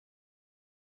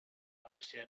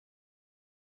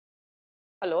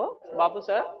 Hello, Babu,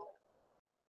 sir.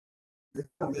 Yes,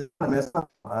 ma'am. Yes,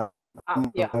 ma'am.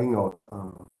 I'm Yeah. logging out.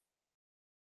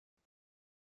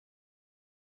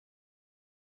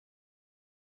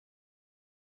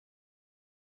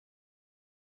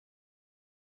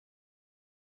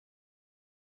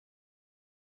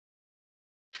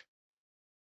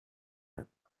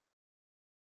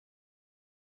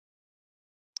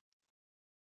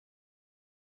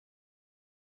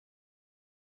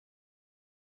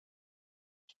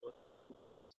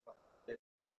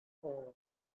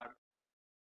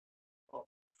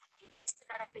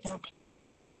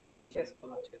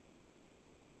 చేసుకున్నాను.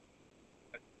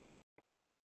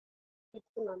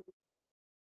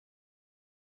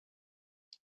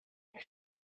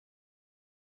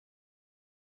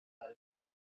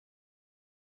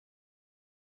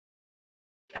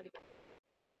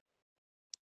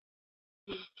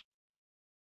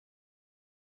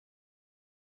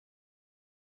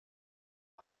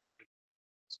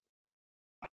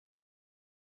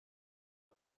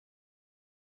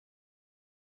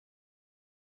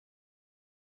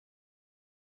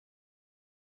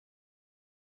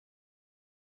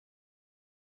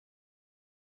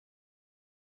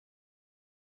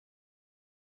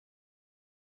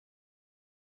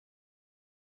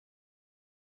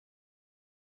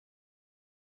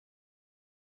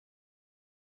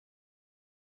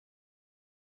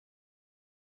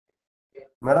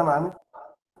 Madam, I'm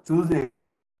choosing.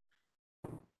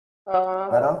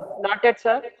 Madam, Not yet,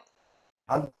 sir.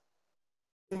 I'm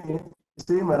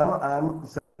see, madam, I'm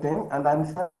setting and I'm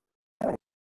sharing.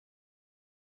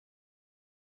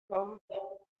 Uh,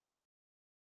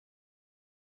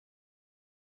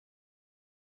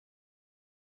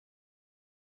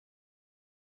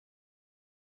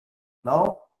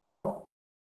 Now,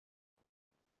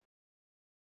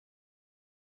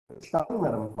 it's showing,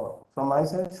 madam. From my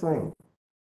side, showing.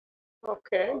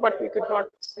 okay, but we could not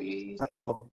see.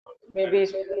 Maybe,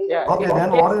 yeah, Okay, it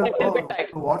then takes what a is little bit time.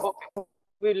 what? Okay,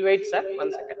 we'll wait, sir.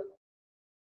 1 second.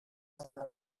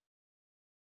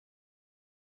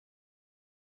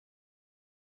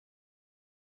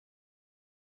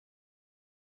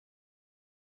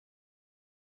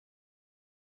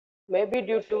 Maybe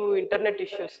due to internet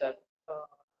issues, sir.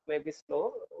 Maybe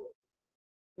slow.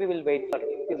 We will wait for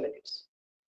a few minutes.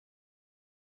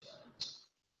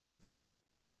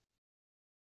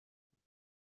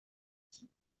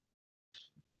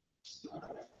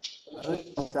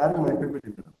 I'm sharing my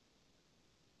PPT.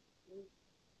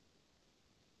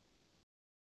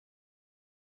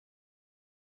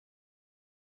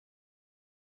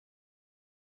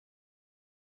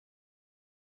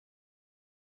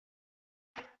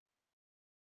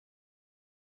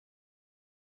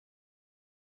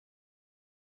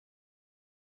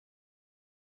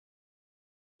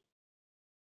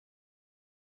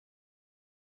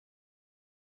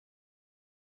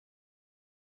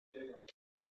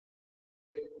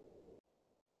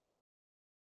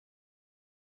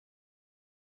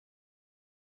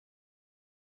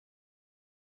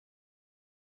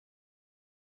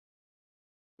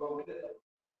 Um,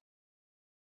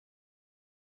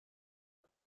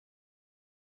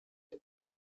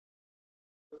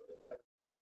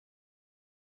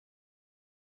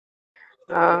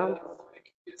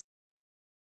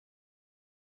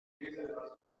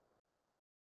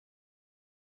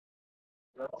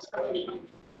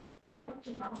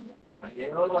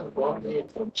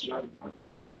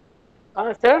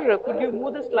 sir, could you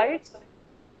move the slides?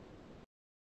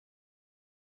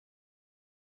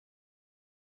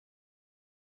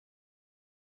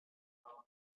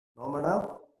 No, madam.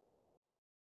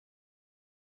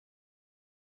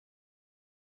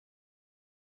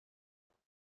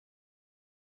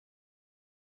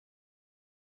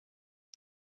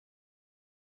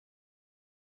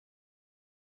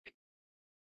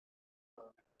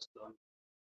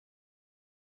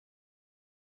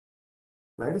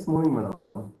 Slide is moving, madam.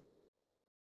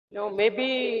 No,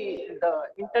 maybe the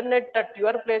internet at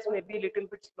your place may be a little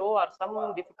bit slow, or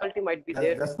some difficulty might be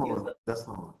there. Just with you, moment. sir. Just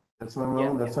moment. That's why, Yeah,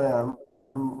 madam. That's why I'm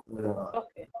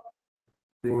okay.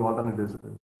 seeing alternatives.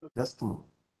 Just moment.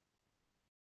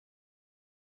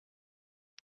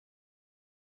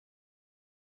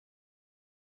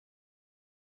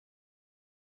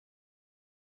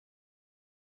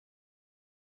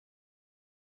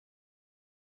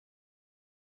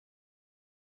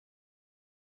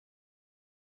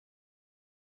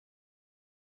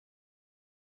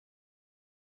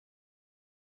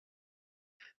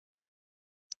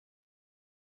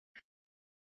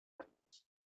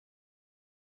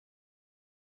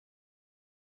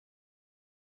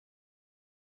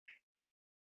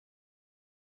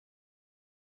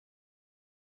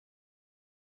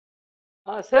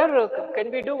 Sir,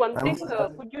 can we do one I'm thing?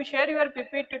 Could you share your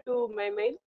PPT to my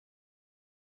mail?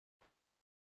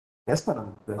 Yes,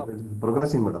 madam.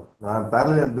 Progressing, madam. I'm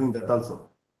parallel doing that also.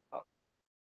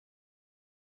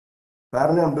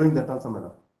 Parallel, I'm doing that also,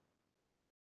 madam.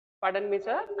 Pardon me,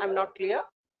 sir. I'm not clear.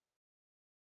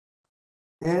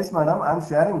 Yes, madam. I'm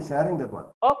sharing that one.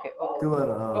 Okay, okay.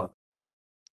 Your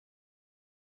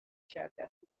Share that.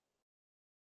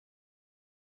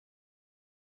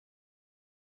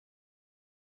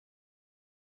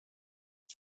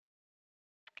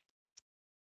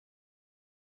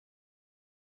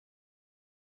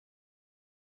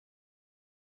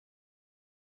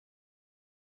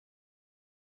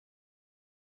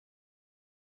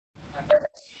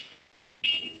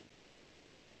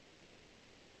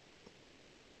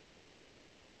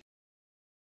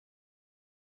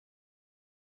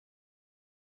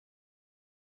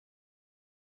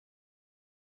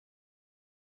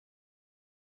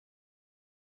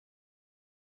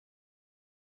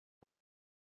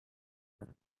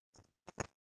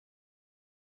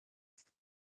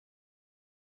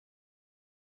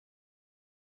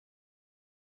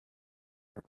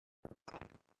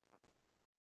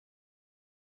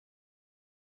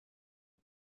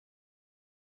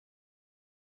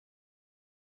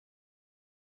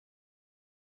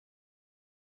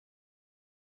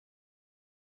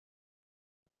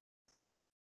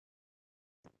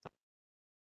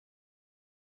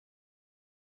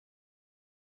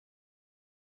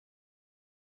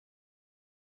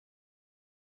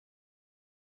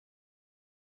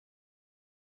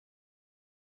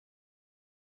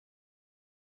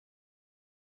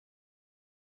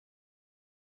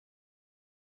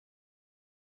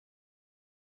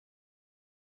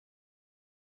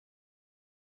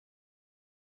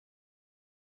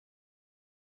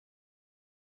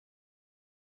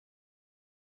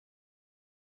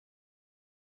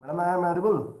 madam, I am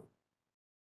audible.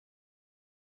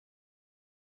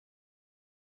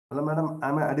 Hello, madam.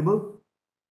 Am I audible?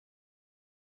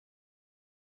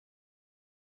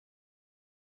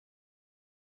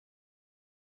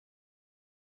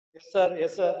 Yes, sir.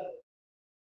 Yes, sir.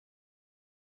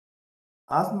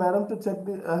 Ask madam to check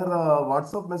her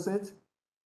WhatsApp message.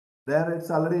 There, it's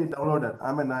already downloaded.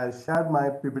 I mean, I shared my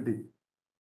PPT.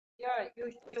 Yeah,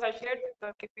 you have shared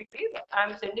the PPT.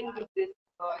 I'm sending you this.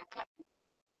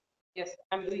 Yes,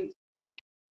 I'm doing.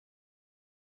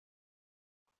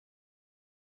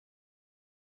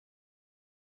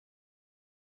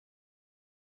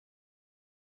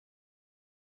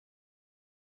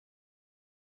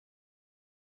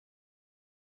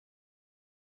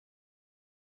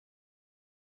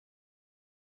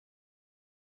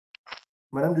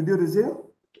 Madam, did you receive?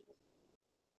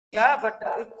 Yeah, but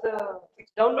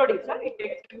it's downloading, sir. It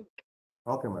takes you.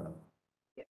 Okay, madam.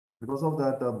 Yeah. Because of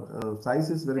that, size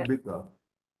is very Yeah. big.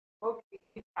 Okay,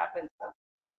 it happens, sir.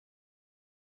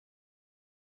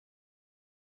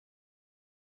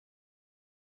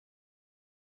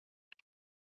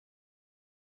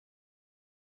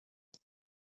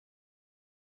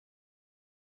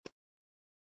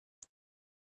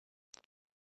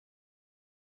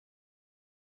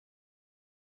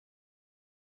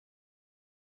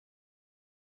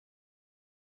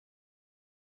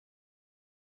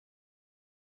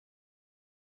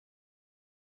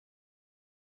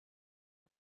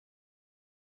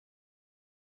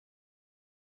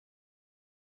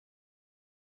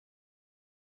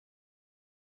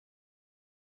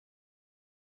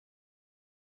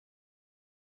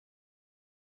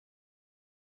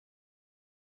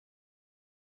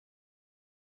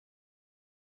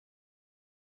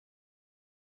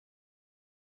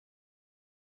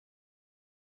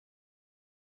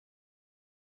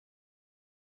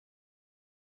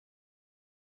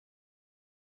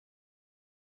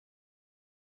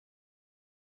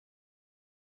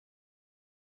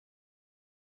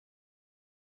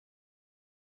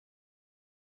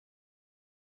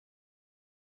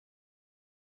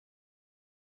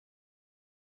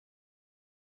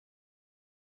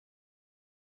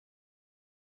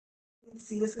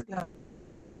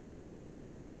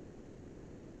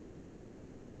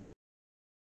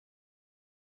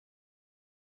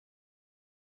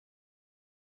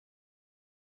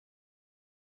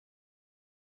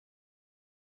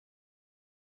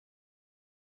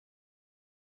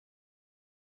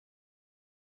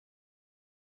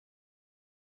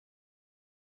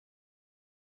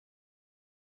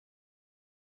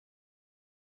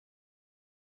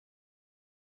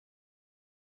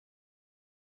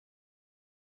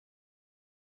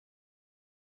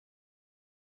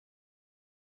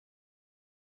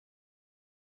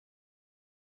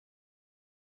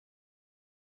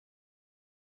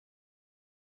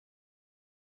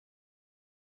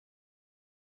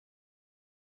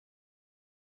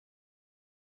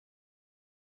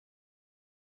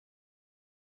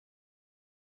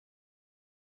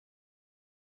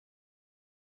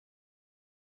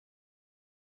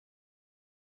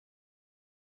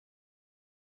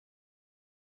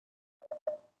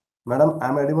 Madam,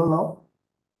 I'm audible now.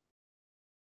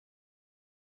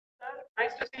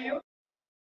 Nice to see you.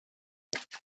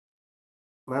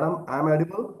 Madam, I'm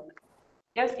audible.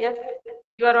 Yes, yes.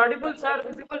 You are audible, sir.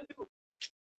 Visible too.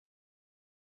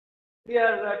 We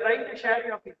are trying to share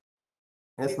your picture.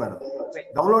 Yes, madam.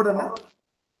 Downloaded na?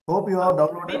 Hope you have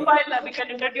downloaded. Meanwhile, we can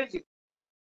introduce you.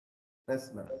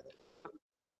 Yes, madam.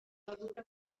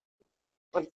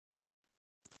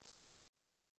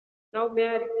 Now, may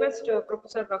I request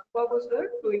Professor Rakbabu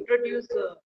sir to introduce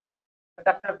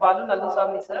Dr. Balu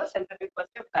Nallaswamy sir, Central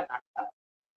University of Karnataka.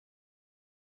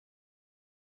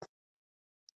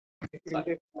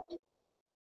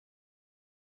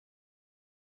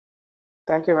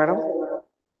 Thank you, madam.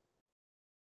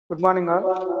 Good morning,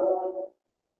 all.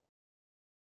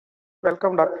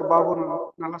 Welcome, Dr.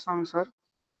 Babu Nallaswamy, sir.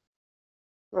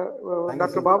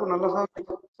 Dr. Babu Nallaswamy,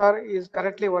 sir, is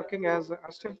currently working as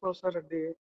assistant professor at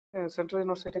the Central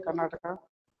University, Karnataka,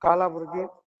 Kalaburgi,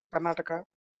 Karnataka.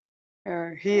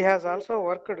 He has also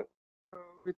worked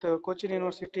with Cochin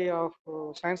University of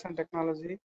Science and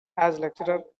Technology as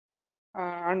lecturer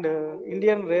and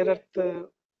Indian Rare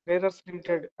Earths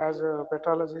Limited as a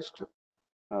petrologist.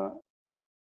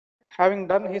 Having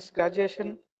done his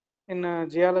graduation in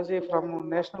geology from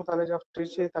National College of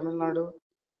Trichy, Tamil Nadu,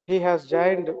 he has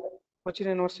joined Cochin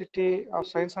University of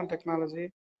Science and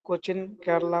Technology, Cochin,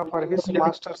 Kerala for his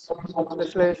master's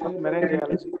specialization in marine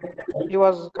geology. He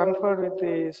was conferred with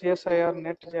the CSIR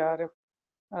NET JRF,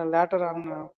 later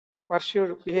on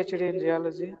pursued PhD in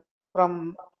geology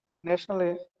from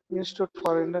National Institute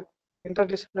for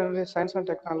Interdisciplinary Science and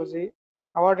Technology,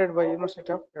 awarded by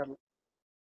University of Kerala.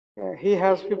 He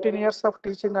has 15 years of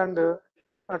teaching and a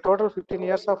total 15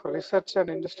 years of research and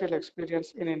industrial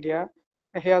experience in India.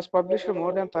 He has published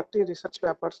more than 30 research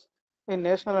papers in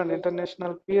national and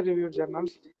international peer-reviewed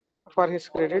journals. For his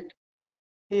credit,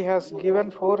 he has given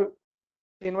 4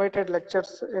 invited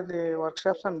lectures in the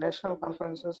workshops and national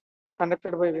conferences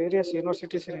conducted by various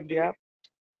universities in India.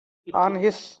 On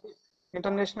his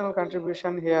international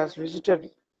contribution, he has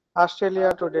visited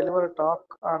Australia to deliver a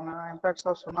talk on impacts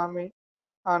of tsunami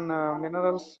on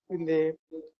minerals in the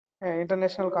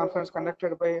international conference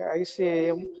conducted by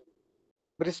ICAM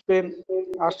Brisbane,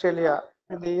 Australia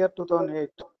in the year 2008.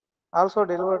 Also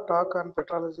delivered talk on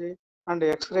petrology and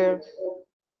X-ray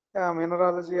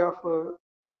mineralogy of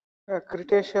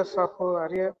Cretaceous of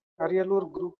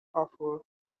Arialur group of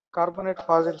carbonate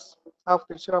fossils of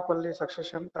Tiruchirappalli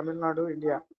succession, Tamil Nadu,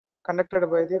 India, conducted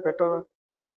by the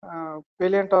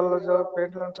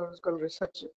Paleontological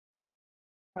Research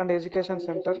and Education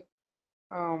Center,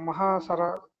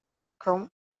 Mahasarakam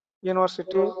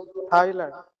University,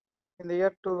 Thailand, in the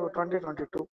year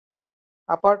 2022.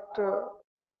 Apart,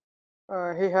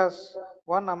 he has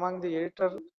one among the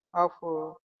editor of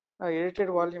edited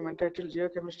volume entitled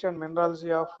Geochemistry and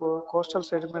Mineralogy of Coastal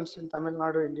Sediments in Tamil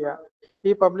Nadu, India.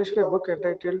 He published a book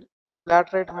entitled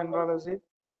Laterite Mineralogy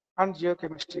and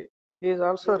Geochemistry. He is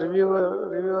also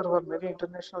reviewer for many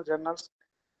international journals.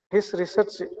 His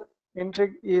research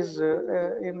intrigue is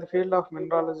in the field of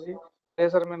mineralogy,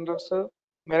 tracer minerals,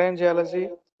 marine geology,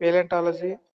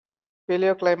 paleontology,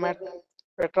 paleoclimate,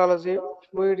 petrology,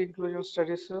 fluid inclusion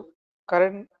studies.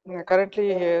 Currently,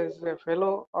 he is a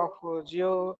fellow of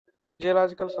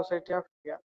Geological Society of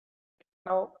India.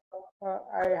 Now,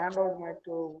 I hand over mic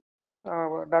to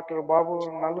Dr. Babu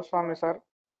Nallaswamy, sir.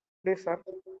 Please, sir.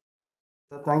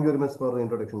 Sir, thank you very much for the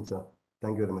introduction, sir.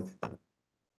 Thank you very much.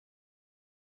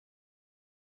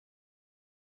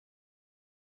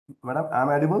 Madam, I'm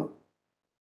audible.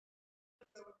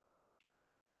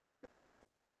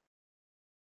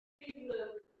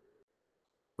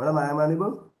 Madam, I am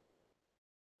audible.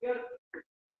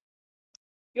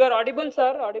 You are audible,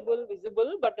 sir, audible,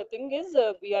 visible, but the thing is,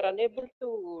 we are unable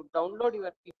to download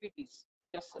your PPTs.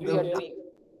 Yes, we are doing.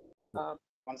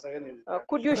 Once again,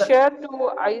 Could you share to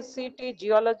ICT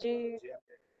Geology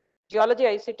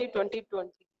ICT 2020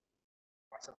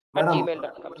 at Madam,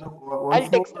 gmail.com. once I'll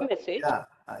text a more, message. yeah,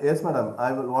 yes, madam,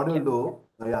 I will, what you will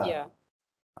do, yeah, Yeah.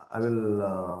 I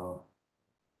will,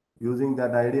 using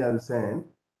that ID, I will send,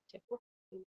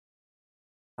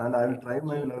 and I will try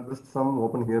my level best from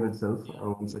open here itself,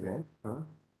 once again, I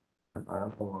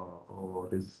don't know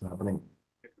what is happening.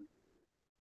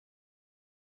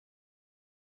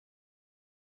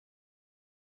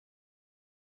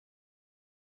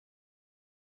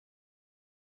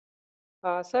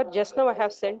 Sir, just now I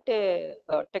have sent a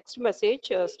text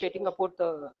message stating about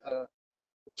the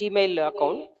Gmail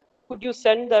account. Could you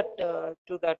send that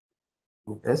to that?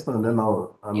 Yes, madam, then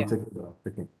now I'm Yeah.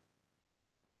 checking.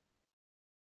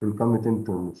 It will come within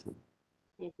 2 minutes.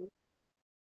 Mhm.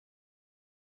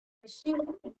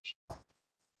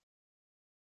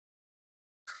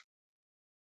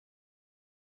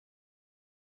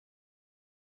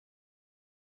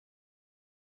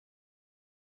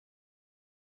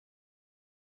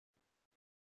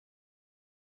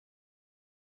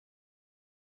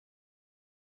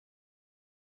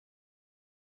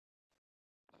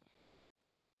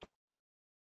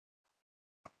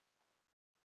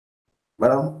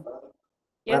 Madam,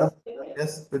 Yes.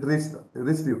 yes, it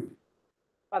reached you.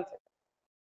 One second.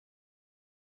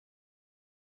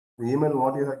 The email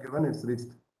what you have given, it's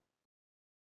reached.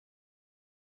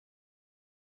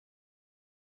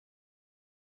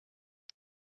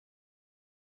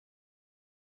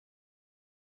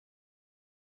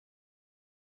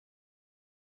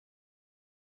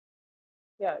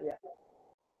 Yeah, yeah,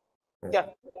 Yes.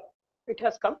 yeah. It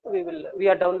has come. We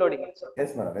are downloading it. Sir.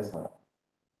 Yes, madam, yes, madam.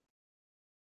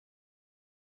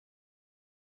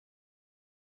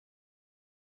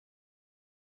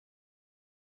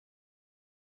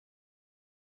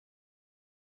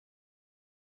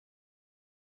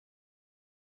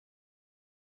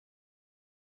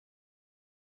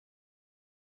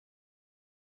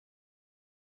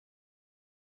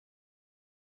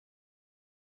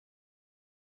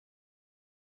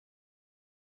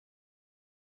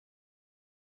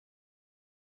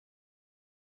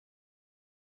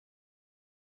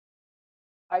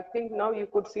 I think now you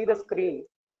could see the screen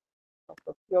of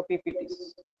your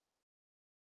PPTs.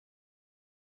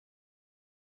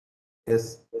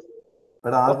 Yes.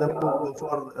 But ask them to go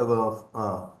for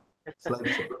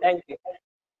slideshow. Thank you. Sir,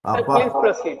 Appa, please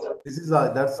proceed. Sir. this is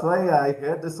that's why I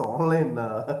had this online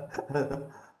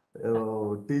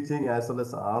teaching as well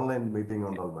as online meeting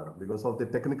and all, madam, because of the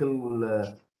technical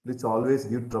which always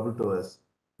give trouble to us.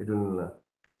 It will.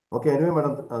 Okay, anyway,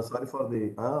 madam, sorry for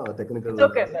the technical. It's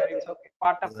okay, sir. It's okay.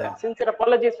 Part of that. Sincere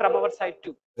apologies from our side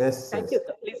too. Yes, Thank yes. you,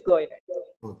 sir. Please go ahead.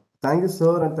 Thank you,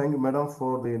 sir, and thank you, madam,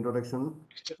 for the introduction.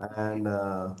 And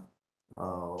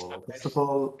first of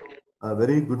all, a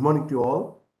very good morning to you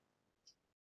all.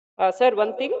 Sir,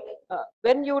 one thing,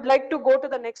 when you would like to go to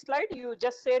the next slide, you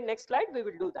just say next slide, we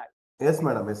will do that. Yes,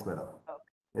 madam. Yes, madam.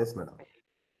 Okay. Yes, madam.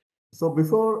 So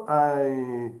before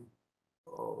I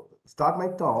start my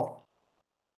talk,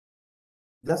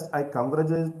 just I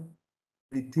congratulate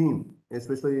the team,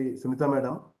 especially Sunita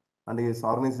madam and his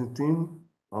organizing team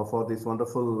for this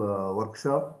wonderful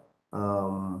workshop,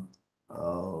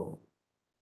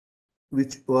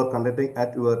 which we are conducting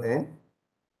at your end.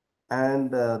 And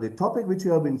the topic which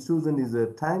you have been chosen is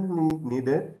timely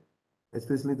needed,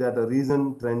 especially that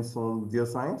recent trends on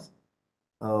geoscience.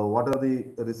 What are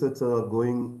the research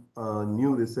going,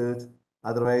 new research,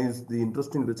 otherwise the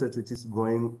interesting research which is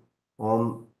going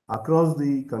on across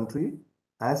the country,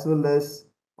 as well as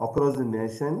across the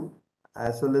nation,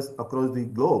 as well as across the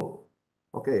globe.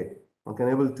 Okay, I can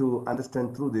able to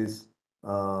understand through this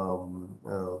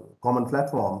common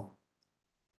platform.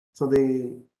 So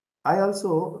I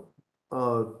also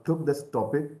took this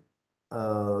topic,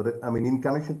 I mean, in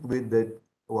connection with that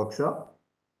workshop,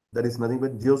 that is nothing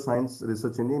but geoscience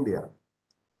research in India.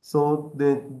 So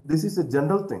this is a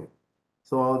general thing.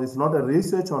 So it's not a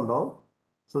research on all.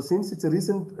 So since it's a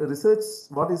recent research,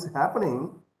 what is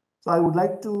happening? So I would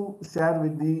like to share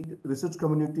with the research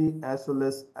community as well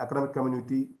as academic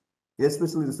community,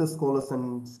 especially research scholars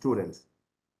and students,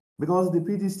 because the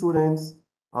PG students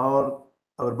are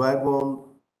our backbone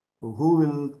who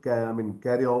will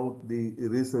carry out the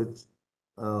research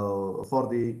for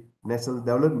the national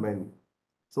development.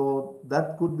 So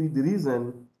that could be the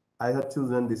reason I have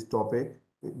chosen this topic,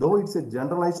 though it's a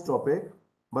generalized topic,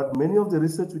 but many of the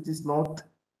research which is not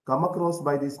come across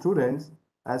by the students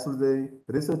as well as the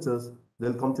researchers,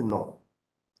 they'll come to know.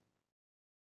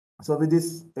 So with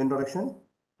this introduction,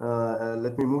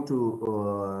 let me move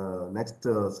to next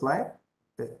slide.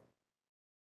 Okay.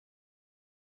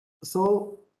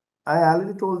 So I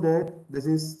already told that this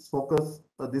is focus.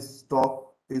 This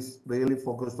talk is really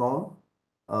focused on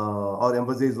or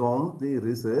emphasis on the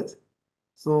research.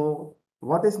 So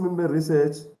what is meant by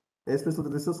research? Especially the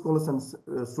research scholars and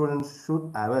students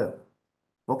should aware.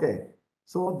 Okay,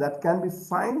 so that can be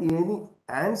find any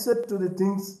answer to the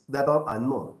things that are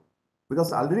unknown,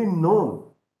 because already known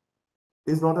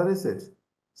is not a research.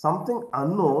 Something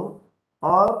unknown,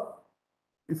 or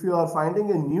if you are finding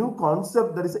a new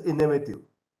concept that is innovative,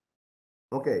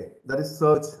 okay, that is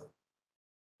search.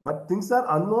 But things are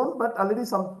unknown, but already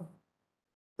some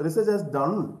research has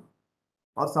done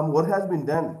or some work has been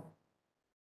done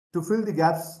to fill the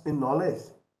gaps in knowledge,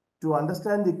 to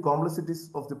understand the complexities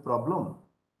of the problem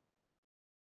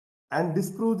and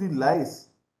disprove the lies.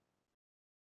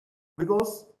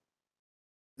 Because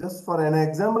just for an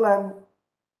example, I am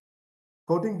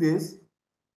quoting this.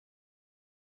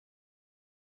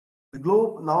 The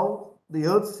globe now, the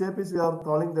Earth's shape is, we are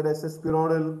calling that as a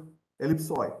spheroidal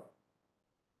ellipsoid.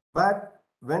 But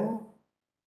when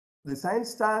the science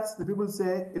starts, the people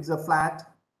say it's a flat,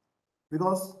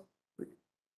 because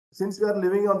since we are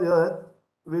living on the Earth,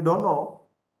 we don't know,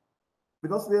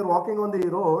 because we are walking on the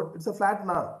road, it's a flat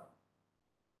now.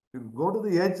 You go to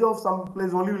the edge of some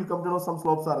place, only will come to know some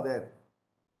slopes are there.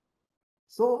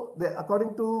 So they,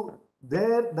 according to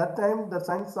their that time, the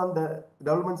science and the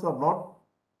developments are not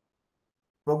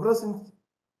progressing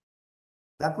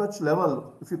that much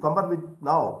level if you compare with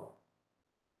now.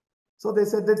 So they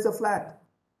said that it's a flat.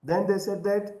 Then they said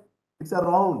that it's a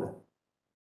round.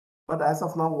 But as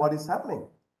of now, what is happening?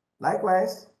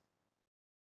 Likewise,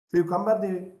 if you compare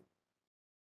the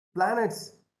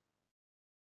planets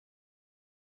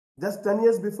just 10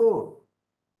 years before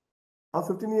or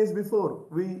 15 years before,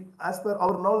 we, as per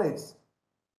our knowledge,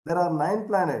 there are 9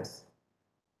 planets.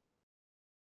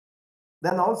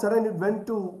 Then all of a sudden it went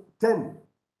to 10.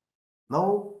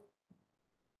 Now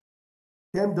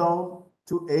came down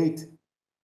to 8.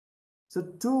 So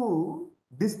to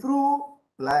disprove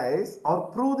lies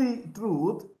or prove the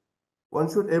truth,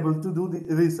 one should able to do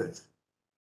the research.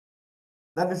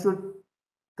 That it should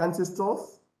consist of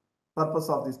purpose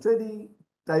of the study,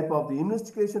 type of the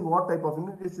investigation, what type of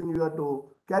investigation you have to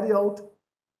carry out,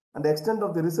 and the extent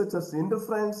of the researcher's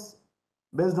interference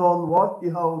based on what you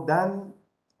have done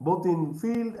both in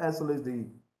field as well as the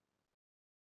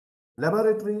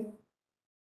laboratory.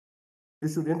 You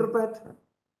should interpret,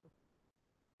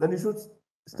 then you should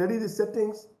study the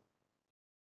settings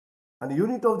and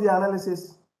unit of the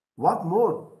analysis. What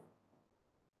more?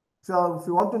 So if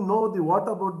you want to know the what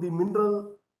about the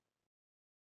mineral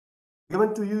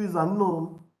given to you is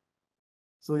unknown,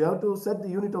 so you have to set the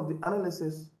unit of the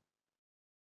analysis,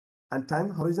 and time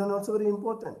horizon also very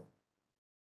important.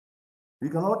 We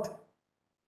cannot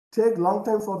take long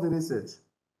time for the research.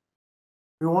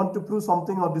 We want to prove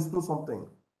something or disprove something.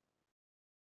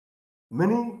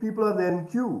 Many people are there in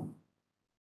queue.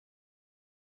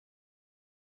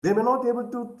 They may not be able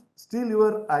to steal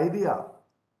your idea,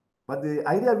 but the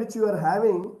idea which you are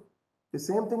having, the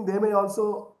same thing they may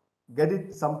also get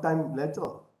it sometime later.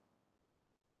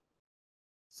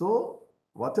 So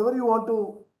whatever you want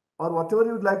to, or whatever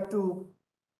you would like to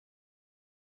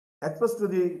express to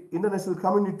the international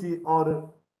community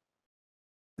or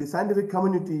the scientific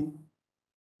community,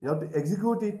 you have to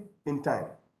execute it in time.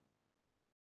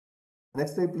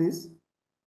 Next slide, please.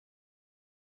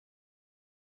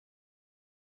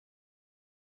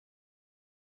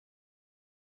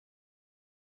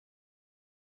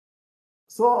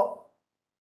 So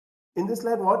in this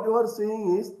slide, what you are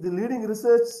seeing is the leading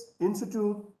research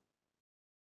institute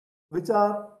which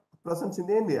are present in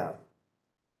India.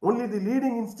 Only the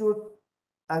leading institute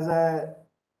as a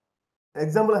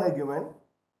example I have given.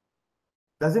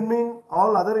 Doesn't mean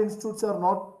all other institutes are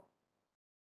not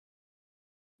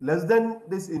less than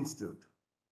this institute.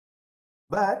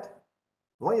 But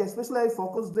why especially I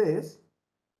focus this,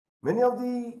 many of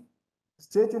the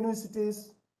state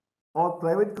universities or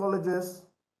private colleges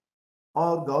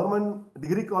or government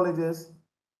degree colleges,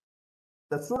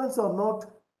 the students are not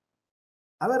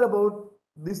aware about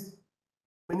this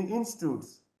many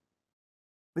institutes,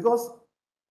 because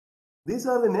these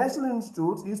are the national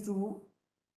institutes used to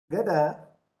get a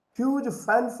huge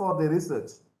fund for their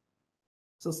research.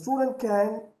 So student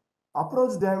can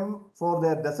approach them for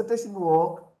their dissertation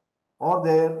work or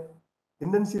their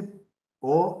internship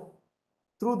work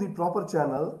through the proper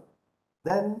channel.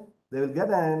 Then they will get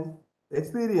an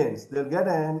experience, they'll get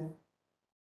an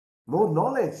more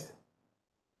knowledge.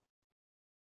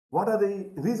 What are the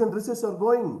recent research are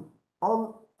going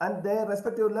on and their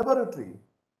respective laboratory.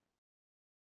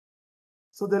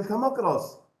 So they'll come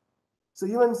across. So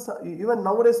even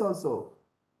nowadays also,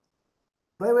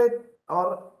 private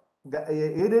or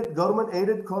aided, government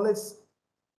aided college,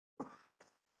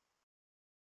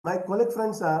 my colleague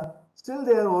friends are still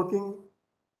they are working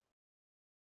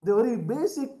the very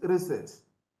basic research.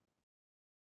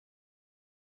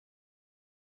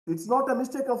 It's not a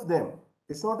mistake of them.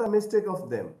 It's not a mistake of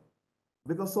them.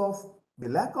 Because of the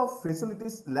lack of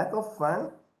facilities, lack of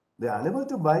fund, they are unable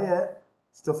to buy a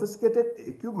sophisticated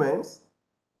equipments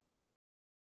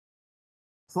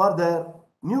for their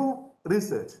new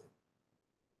research.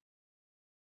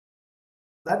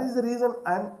 That is the reason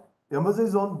I'm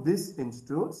emphasizing on these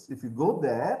institutes. If you go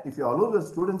there, if you allow the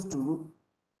students to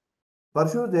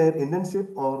pursue their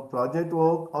internship or project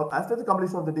work, or after the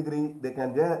completion of the degree, they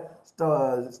can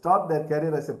start their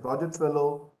career as a project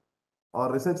fellow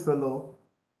or research fellow.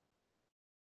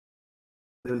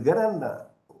 They will get an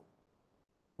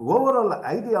overall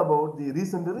idea about the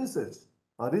recent research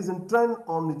or recent trend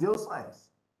on the geoscience.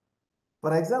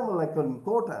 For example, like in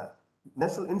Kota,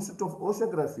 National Institute of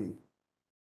Oceanography,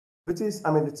 which is,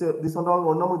 this one all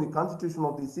one of the constitution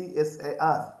of the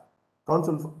CSIR,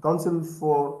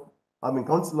 Council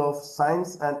of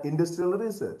Science and Industrial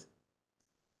Research.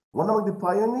 One of the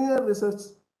pioneer research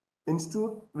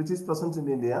institute which is present in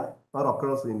India or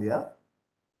across India.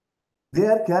 They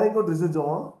are carrying out research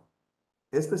on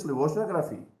especially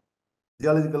oceanography,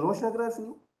 geological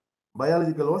oceanography,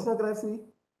 biological oceanography,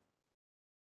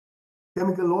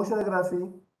 chemical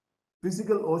oceanography,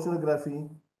 physical oceanography,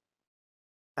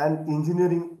 and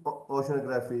engineering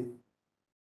oceanography,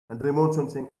 and remote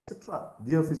sensing, etc.,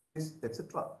 geophysics,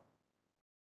 etc.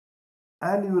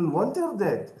 And you will wonder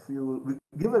that if you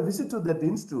give a visit to that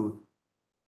institute,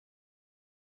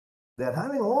 they are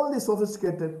having all the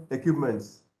sophisticated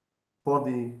equipments for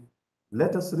the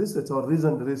latest research or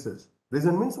recent research.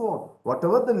 Recent means what?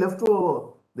 Whatever the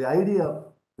leftover, the idea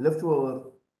leftover,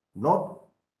 not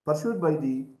pursued by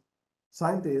the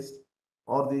scientist,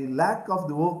 or the lack of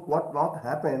the work, what not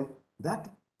happened, that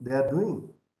they are doing,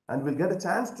 and will get a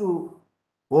chance to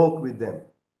work with them.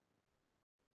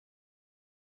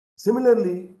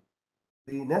 Similarly,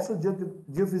 the National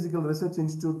Geophysical Research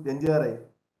Institute, NGRI,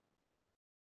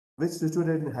 which is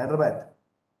situated in Hyderabad,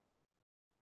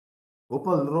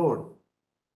 Opal Road,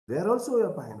 they are also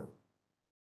a pioneer.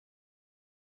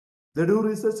 They do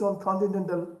research on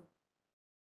continental,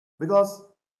 because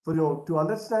for you to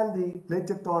understand the plate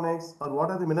tectonics or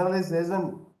what are the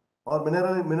mineralization or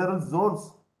mineral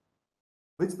zones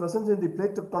which present in the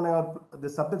plate tectonic or the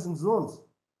subduction zones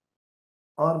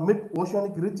or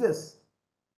mid-oceanic ridges,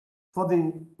 for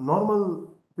the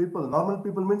normal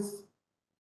people means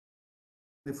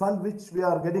the fund which we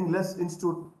are getting less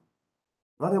institute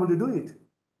not able to do it.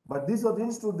 But these are the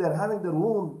institute, they are having their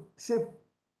own ship,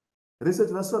 research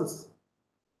vessels.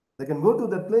 They can go to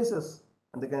their places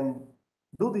and they can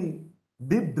do the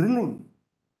deep drilling.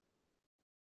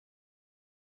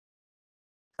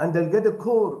 And they'll get a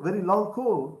core, very long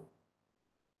core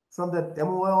from that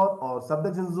MOR or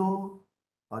subduction zone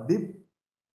or deep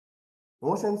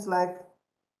oceans like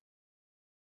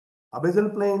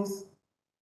abyssal plains.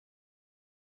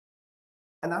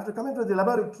 And after coming to the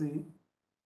laboratory,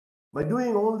 by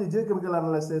doing all the geochemical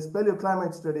analysis,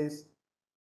 paleoclimate studies,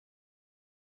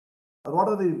 or what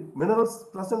are the minerals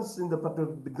present in the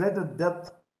greater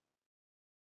depth,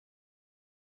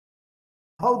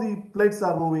 how the plates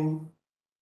are moving.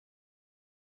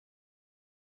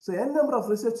 So a number of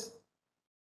research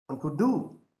one could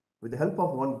do with the help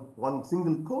of one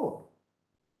single core.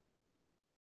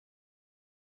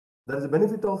 There is a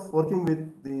benefit of working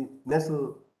with the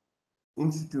National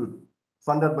Institute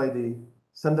funded by the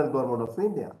central government of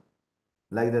India.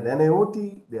 Like that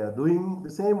NIOT, they are doing the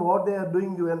same what they are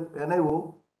doing to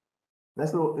NIO,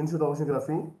 National Institute of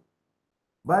Oceanography,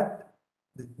 but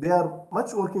they are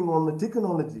much working on the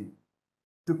technology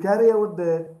to carry out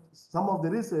some of the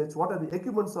research, what are the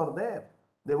equipments are there,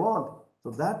 they want.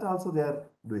 So that also they are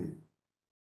doing.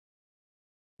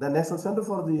 The National Center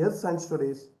for the Earth Science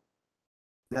Studies,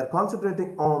 they are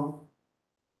concentrating on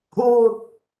core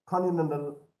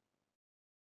continental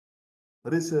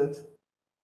research,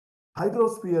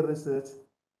 hydrosphere research,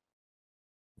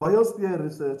 biosphere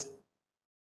research,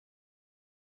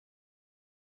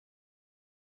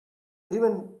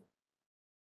 even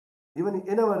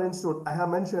in our institute, I have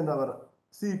mentioned our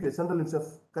CEK, Central Institute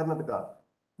of Karnataka.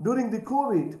 During the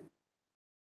COVID,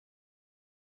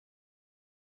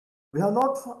 we have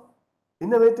not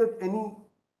innovated any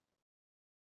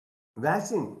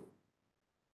vaccine,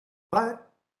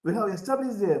 but we have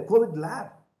established a COVID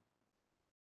lab.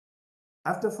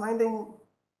 After finding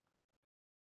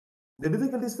the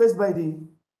difficulties faced by the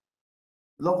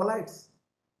localites.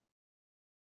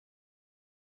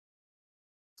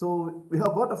 So we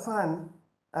have got a fan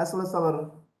as well as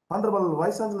our Honorable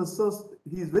Vice Chancellor, so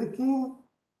he is very keen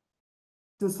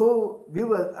to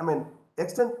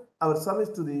extend our service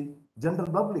to the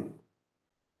general public.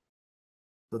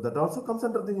 So that also comes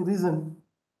under the reason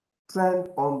trend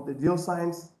on the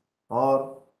geoscience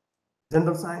or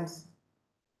general science.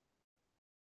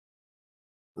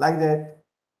 Like that,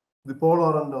 the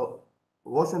Polar and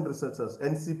Ocean Researchers,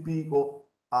 NCPOR,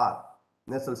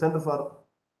 National Center for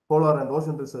Polar and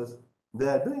Ocean Research, they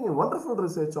are doing a wonderful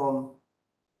research on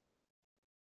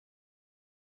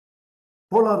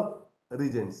polar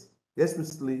regions,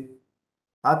 especially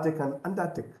Arctic and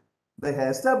Antarctic. They have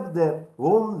established their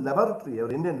own laboratory.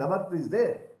 Our Indian laboratory is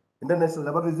there. International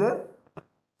laboratory is there.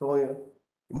 So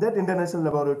in that international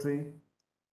laboratory,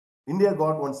 India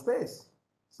got one space.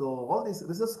 So all these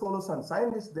research scholars and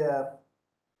scientists, they are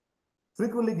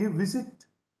frequently give visit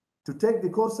to take the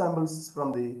core samples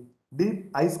from the deep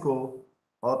ice core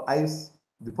or ice,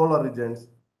 the polar regions,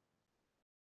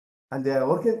 and they are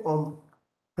working on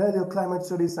paleoclimate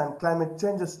studies and climate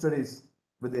change studies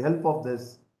with the help of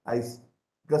this ice.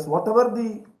 Because whatever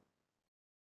the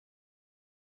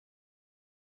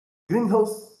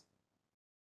greenhouse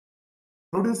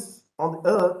produce on the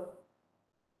earth,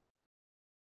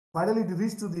 finally it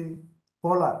reach to the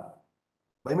polar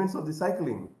by means of the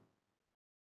cycling.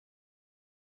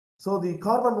 So the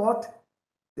carbon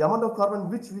the amount of carbon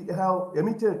which we have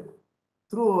emitted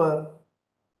through our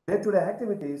day-to-day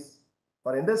activities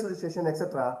for industrialization,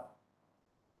 etc.,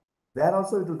 there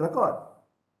also it will record.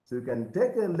 So you can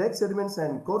take lake sediments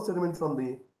and core sediments from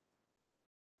the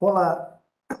polar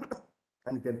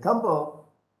and you can compare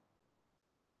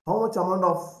how much amount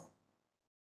of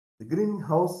the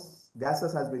greenhouse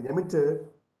gases has been emitted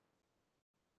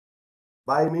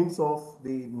by means of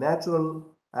the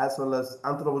natural as well as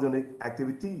anthropogenic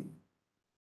activity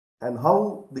and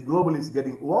how the global is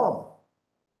getting warm.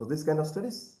 So this kind of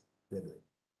studies they are doing.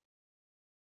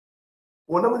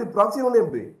 One of the proxy only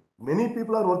MP, many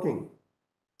people are working.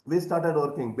 We started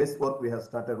working, best work we have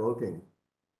started working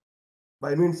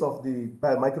by means of the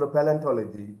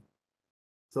micropaleontology.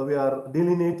 So we are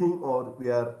delineating or we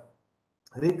are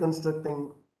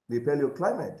reconstructing the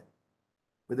paleoclimate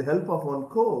with the help of one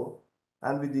core,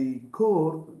 and with the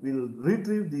core we'll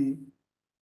retrieve the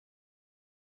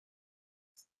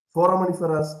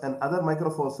foraminiferous and other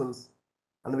microfossils,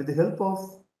 and with the help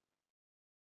of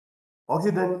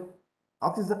oxygen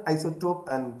isotope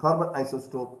and carbon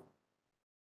isotope,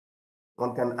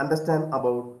 one can understand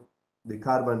about the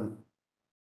carbon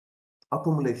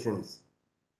accumulations.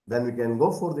 Then we can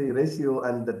go for the ratio,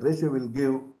 and that ratio will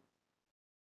give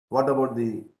what about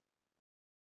the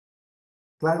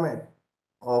climate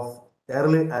of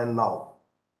early and now,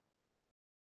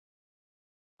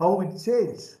 how it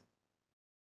changed,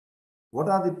 what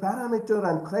are the parameter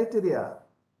and criteria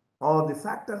or the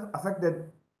factor affected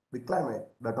the climate,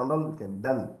 that and all we can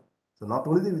done. So not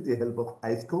only with the help of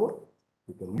ice core,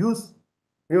 we can use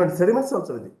even sediments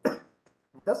also with it.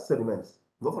 Just sediments.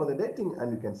 Go for the dating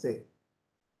and you can say.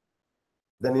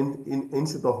 Then in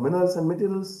Institute of Minerals and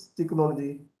Materials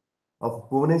Technology of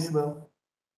Bhubaneswar,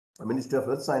 Ministry of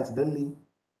Earth Science, Delhi,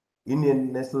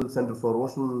 Indian National Center for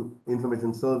Ocean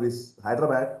Information Service,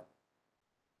 Hyderabad,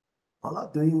 all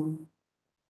are doing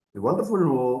a wonderful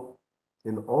work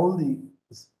in all the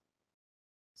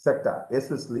sector,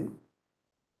 especially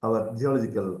our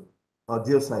geological or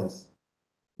geoscience.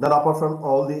 Then apart from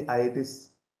all the IITs,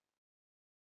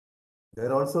 they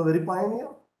are also very pioneer.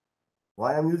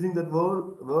 Why I'm using that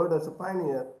word as a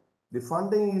pioneer? The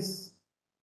funding is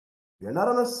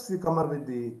enormous if you compare with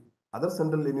the other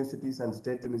central universities and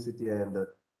state university and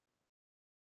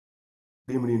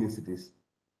deemed universities.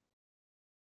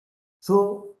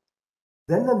 So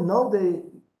then and now they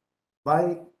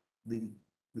buy the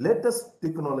latest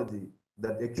technology,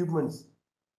 that equipments.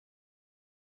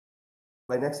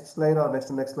 By next slide or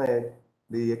next slide,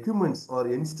 the equipments or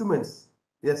instruments.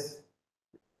 Yes,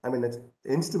 I mean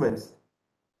instruments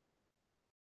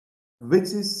which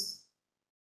is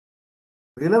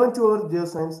relevant to our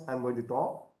geoscience. I'm going to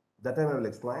talk. That time I will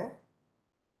explain.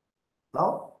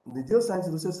 Now the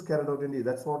geoscience research carried out in India.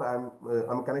 That's what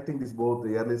I'm connecting this both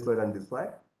the early slide and this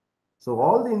slide. So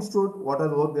all the institute, what are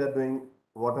the work they are doing,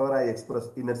 whatever I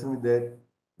expressed in with that,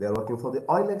 they are working for the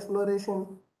oil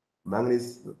exploration,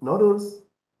 manganese nodules.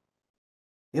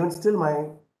 Even still, my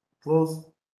close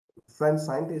friend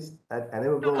scientist at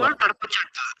Aneva.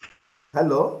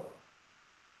 Hello,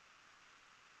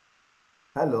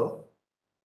 hello,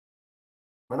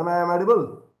 madam, I am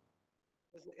audible.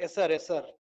 Yes, sir. Yes, sir.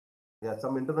 Yeah,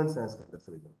 some intervention has come, that's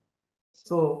the reason.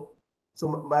 So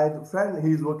my friend,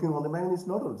 he is working on the manganese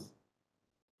nodules.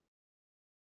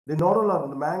 The nodule are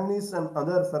the manganese and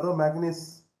other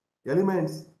ferromanganese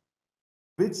elements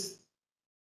which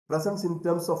presence in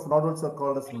terms of nodules are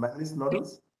called as manganese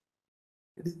nodules.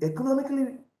 It is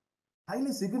economically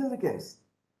highly significant.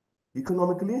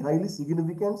 Economically highly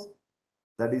significant.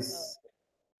 That is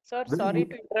Sir, very sorry good.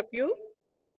 to interrupt you.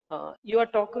 Your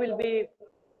talk will be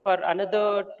for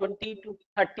another 20 to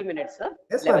 30 minutes, sir.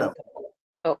 Yes, 11. madam.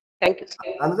 Oh, thank you, sir.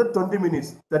 Another 20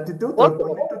 minutes, 30 to Okay.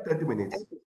 20 to 30 minutes.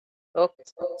 Thank you. Okay.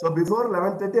 So before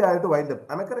 11:30, I have to wind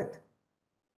up. Am I correct?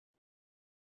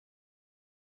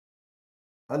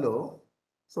 Hello.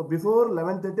 So before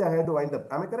 11:30, I had to wind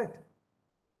up. Am I correct?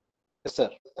 Yes, sir.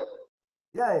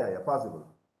 Yeah. Possible.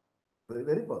 Very,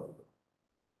 very possible.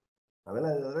 I mean,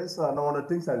 otherwise, no other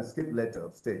things I'll skip later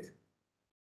stage.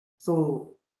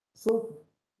 So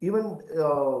even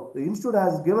the institute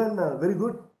has given a very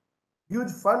good,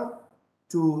 huge fund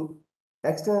to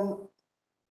extend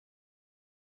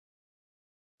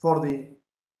for the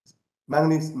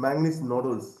manganese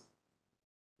nodules.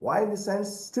 Why in the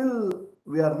sense still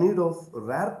we are in need of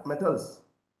rare metals,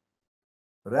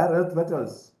 rare earth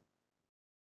metals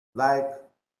like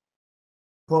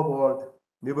cobalt,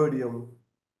 neodymium,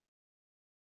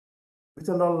 which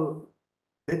are all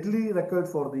deadly record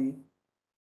for the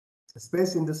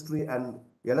space industry and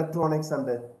electronics and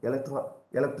the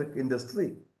electric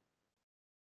industry.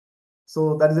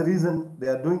 So that is the reason they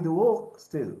are doing the work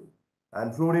still.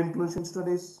 And fluid inclusion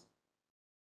studies.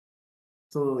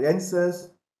 So NSES,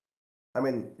 I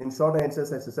mean, in short,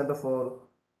 NSES is the Center for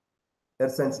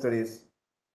Earth Science Studies,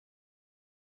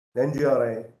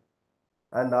 NGRI,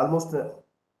 and almost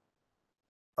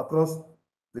across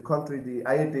the country, the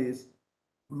IITs,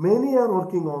 many are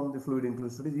working on the fluid inclusion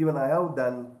studies. Even I have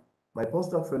done my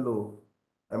postdoc fellow,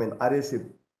 I mean,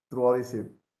 RAship, through RAship.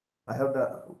 I have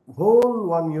the whole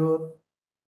 1 year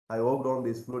I worked on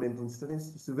these fluid inclusion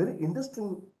studies. It's a very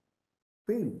interesting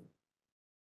field.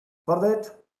 For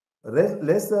that,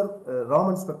 laser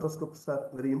Raman spectroscopes are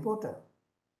very important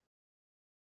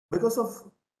because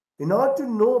of, in order to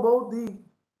know about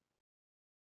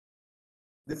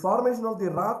the formation of the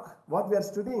rock, what we are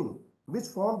studying, which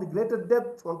form the greater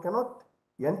depth, one cannot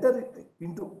enter it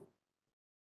into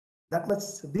that much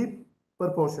deep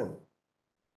proportion.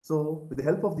 So, with the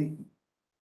help of the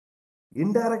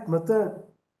indirect method,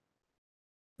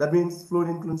 that means fluid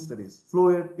inclusion studies.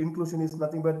 Fluid inclusion is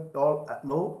nothing but all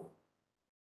no,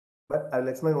 but I will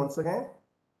explain once again.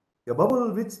 A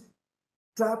bubble which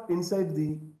trapped inside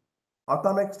the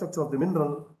atomic structure of the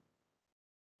mineral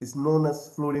is known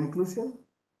as fluid inclusion.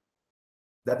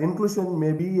 That inclusion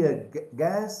may be a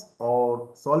gas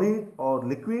or solid or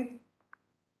liquid.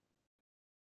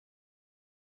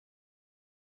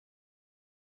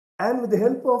 And with the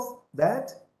help of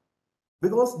that,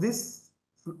 because this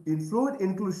in fluid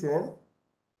inclusion,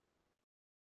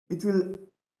 it will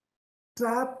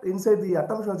trap inside the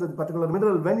atomic structure of the particular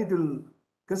mineral. When it will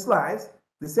crystallize,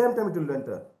 the same time it will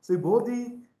enter. So both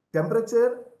the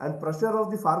temperature and pressure of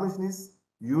the formation is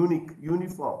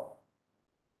uniform.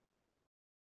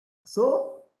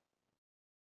 So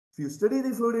if you study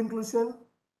the fluid inclusion,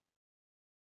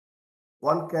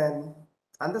 one can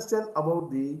understand about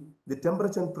the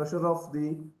temperature and pressure of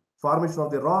the formation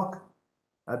of the rock,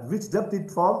 at which depth it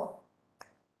formed,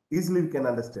 easily we can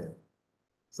understand.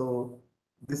 So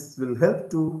this will help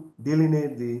to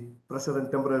delineate the pressure and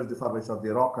temperature of the formation of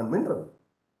the rock and mineral.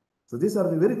 So these are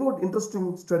the very good,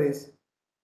 interesting studies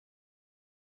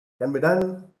can be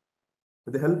done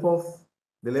with the help of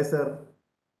the laser,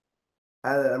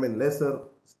 laser,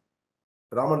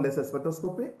 Raman laser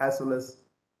spectroscopy, as well as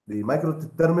the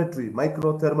microthermometry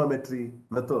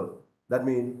method. That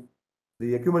means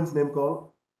the equipment's name called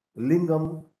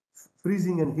lingam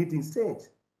freezing and heating stage.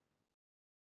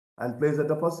 And placer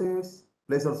deposits,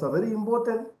 placers are very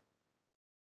important.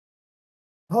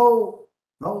 How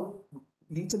now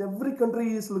each and every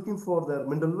country is looking for their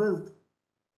mineral wealth.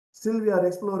 Still, our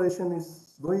exploration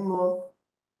is going on.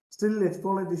 Still,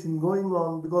 exploitation going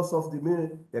on because of the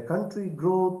country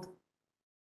growth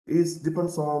is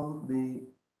depends on the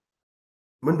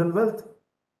mineral wealth.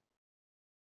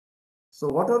 So,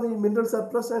 what are the minerals are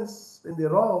present in the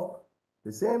rock?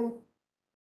 The same,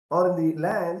 or in the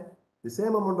land, the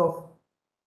same amount of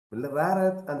rare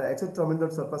earth and etc.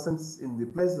 minerals are present in the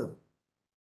placer.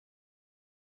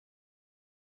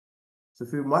 So,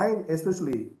 if you mine,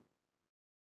 especially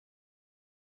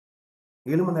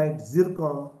ilmenite,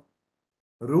 zircon,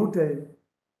 rutile,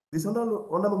 these are all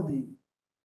one among the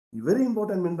very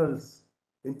important minerals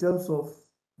in terms of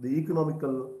the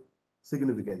economical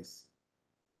significance.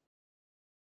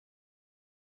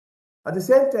 At the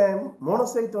same time,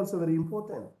 monocyte also very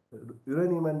important,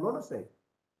 uranium and monocyte.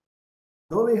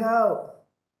 Though we have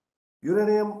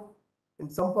uranium in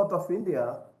some part of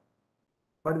India,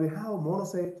 but we have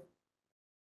monocyte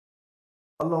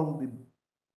along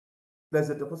the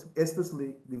desert deposit,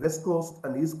 especially the west coast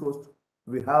and east coast.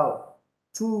 We have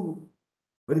two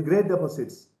very great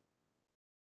deposits.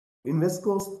 In west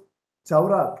coast,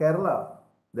 Chowra, Kerala,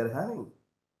 they're having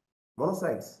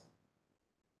monocytes.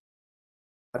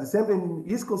 At the same time, in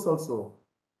east coast also,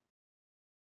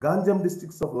 Ganjam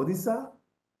districts of Odisha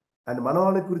and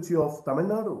Manavalakurchi of Tamil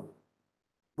Nadu,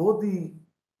 both the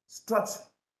stretch,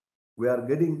 we are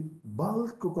getting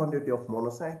bulk quantity of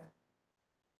monocyte.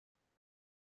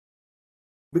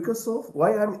 Because of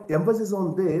why I'm emphasis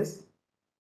on this,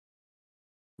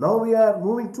 now we are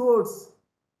moving towards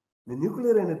the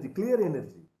nuclear energy, clear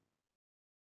energy.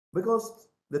 Because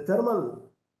the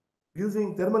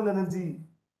using thermal energy,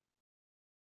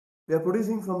 we are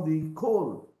producing from the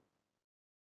coal.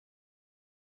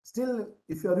 Still,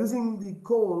 if you are using the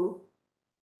coal,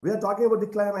 we are talking about the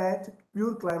climate,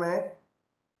 pure climate,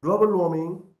 global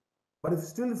warming. But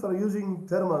if you are using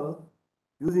thermal,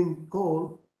 using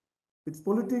coal, it's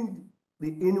polluting the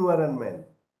environment.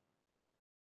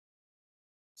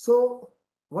 So,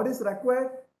 what is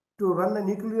required to run a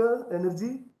nuclear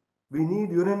energy? We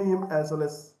need uranium as well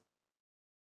as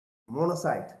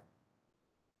monocyte.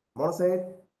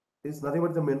 Monocyte is nothing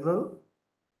but the mineral.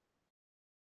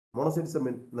 Monocyte is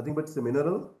nothing but the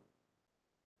mineral.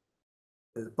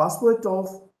 Phosphate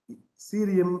of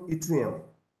cerium yttrium.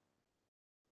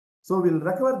 So we'll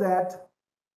recover that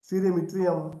cerium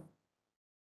yttrium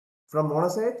from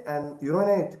monocyte, and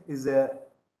uraninite is a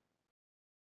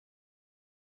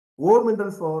ore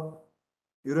mineral for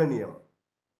uranium.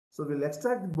 So we'll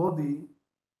extract both the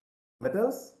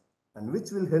metals, and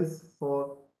which will help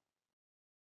for,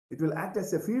 it will act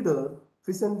as a feeder,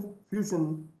 fission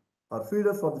fusion, or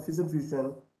feeder for the fission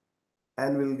fusion,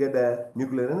 and we'll get a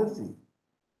nuclear energy.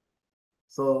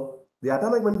 So the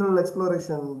Atomic Mineral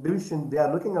Exploration Division, they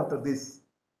are looking after this.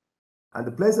 And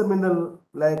the placer mineral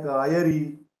like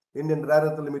IRE, Indian Rare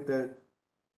Earth Limited,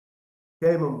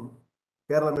 KMM,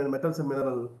 Kerala Metals and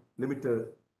Mineral Limited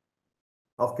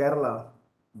of Kerala,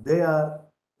 they are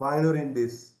pioneering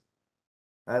this.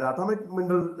 And Atomic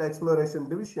Mineral Exploration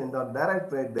Division, the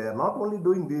directorate, they are not only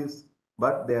doing this,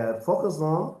 but they are focused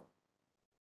on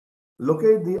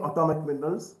locate the atomic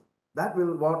minerals. That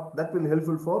will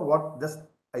helpful for what just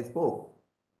I spoke.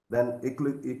 Then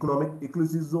economic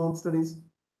exclusive zone studies,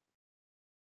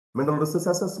 mineral resource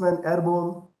assessment,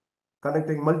 airborne,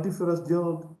 conducting multifarious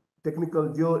technical,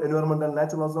 environmental,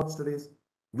 natural hazard studies,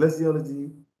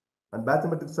 glaciology, and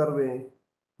bathymetric survey.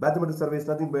 Bathymetric survey is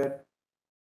nothing but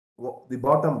the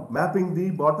bottom, mapping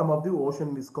the bottom of the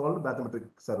ocean is called bathymetric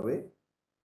survey.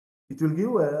 It will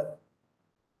give a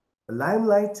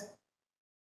limelight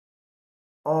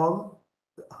on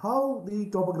how the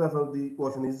topography of the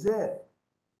ocean is there.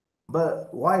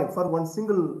 But why? For one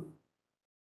single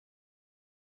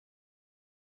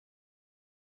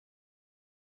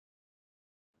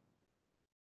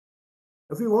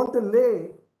if you want to lay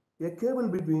a cable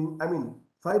between,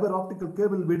 fiber optical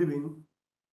cable between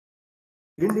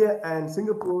India and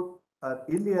Singapore, or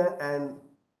India and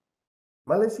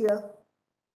Malaysia,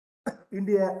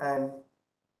 India and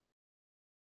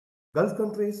Gulf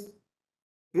countries,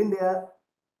 India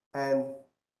and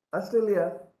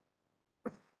Australia,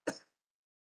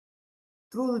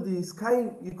 through the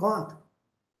sky you can't.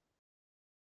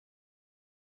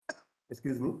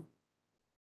 Excuse me.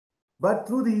 But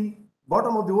through the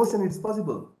bottom of the ocean it's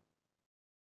possible.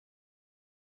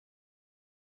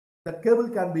 That cable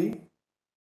can be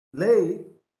laid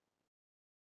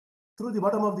through the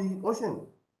bottom of the ocean.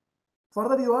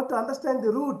 Further, you have to understand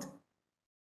the route.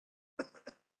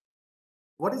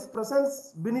 What is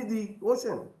presence beneath the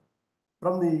ocean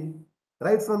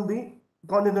right from the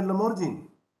continental margin?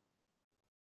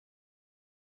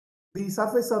 The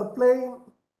surface are plain,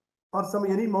 or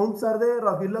any mountains are there,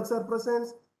 or hillocks are present,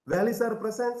 valleys are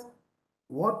present.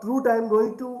 What route I am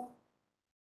going to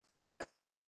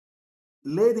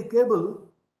lay the cable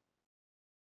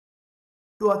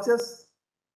to access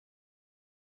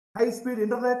high-speed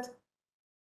internet?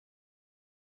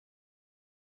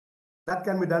 That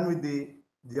can be done with the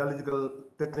geological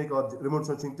technique or remote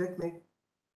sensing technique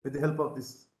with the help of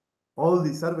all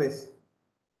the surveys.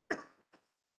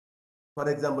 For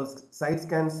example, side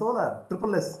scan sonar,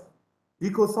 triple S,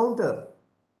 eco sounder,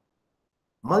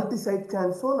 multi-site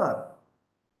scan sonar,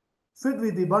 fit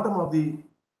with the bottom of the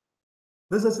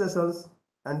research vessels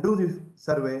and do the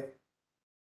survey.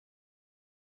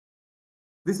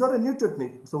 This is not a new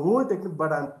technique. It's an old technique,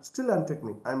 but I'm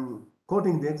technique. I'm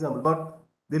quoting the example, but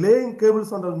the laying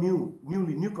cables on the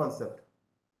new concept.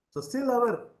 So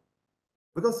still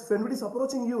because if anybody is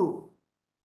approaching you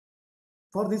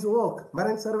for this work,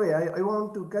 marine survey, I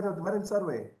want to carry out the marine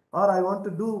survey, or I want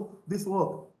to do this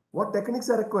work, what techniques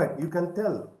are required? You can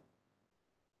tell.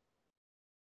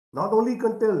 Not only you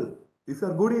can tell, if you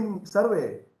are good in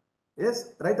survey,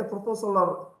 yes, write a proposal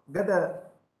or get a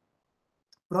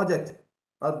project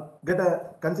or get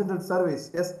a consultant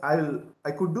service. Yes,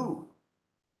 I could do.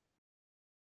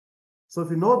 So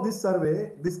if you know this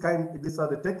survey, these are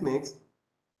the techniques.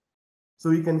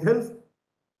 So you can help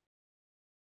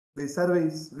the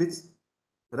surveys which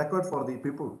record for the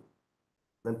people.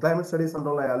 Then climate studies and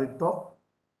all I already talked.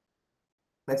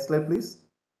 Next slide, please.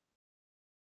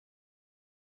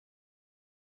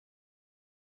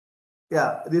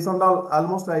 Yeah, this and all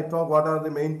almost I talk what are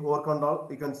the main work and all.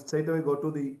 You can straight away go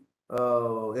to the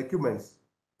equipments,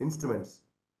 instruments.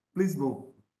 Please move.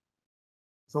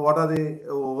 So what are the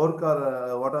work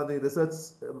or what are the research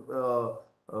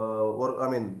work, I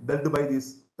mean, dealt by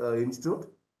this institute?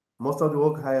 Most of the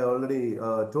work I already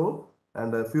told,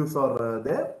 and a few are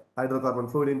there. Hydrocarbon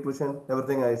fluid inclusion,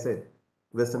 everything I said.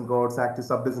 Western Ghats, active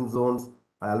subduction zones.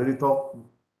 I already talked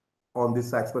on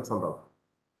these aspects and all.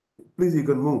 Please, you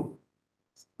can move.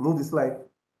 Move the slide.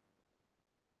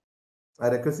 I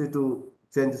request you to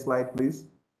change the slide, please.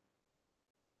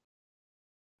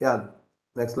 Yeah,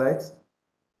 next slides.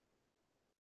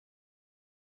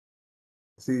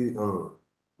 See,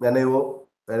 NAO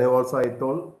also I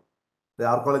told the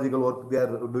archaeological work they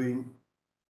are doing,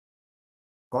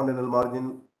 continental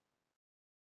margin,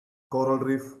 coral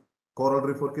reef. Coral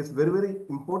reef work is very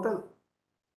important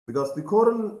because the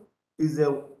coral is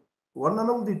one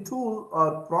among the tool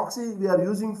or proxy we are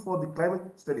using for the climate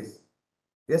studies,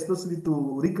 especially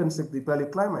to reconstruct the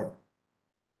paleoclimate.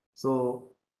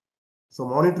 So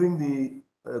monitoring the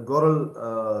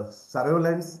coral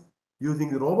surveillance using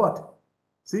the robot.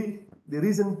 See, the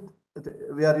reason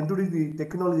we are introducing the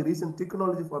technology, recent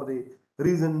technology for the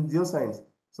reason geoscience.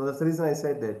 So that's the reason I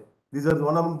said that these are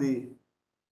one among the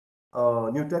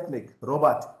new technique,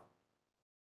 robot.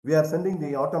 We are sending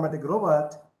the automatic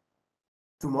robot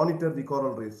to monitor the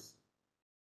coral reefs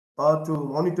or to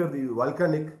monitor the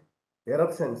volcanic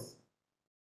eruptions.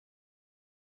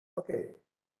 Okay,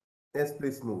 yes,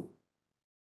 please move.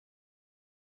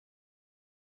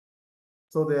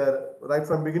 So they are right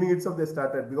from beginning itself they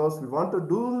started because we want to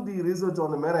do the research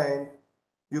on the marine.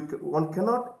 One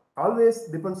cannot always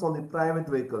depends on the private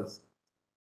vehicles.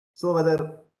 So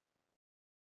whether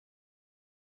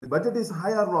the budget is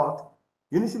high or not,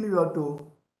 initially we have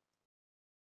to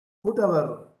put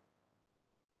our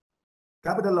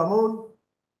capital amount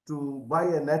to buy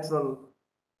a natural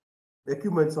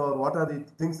equipments or what are the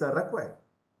things that are required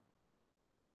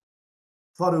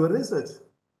for your research.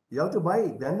 You have to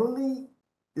buy, then only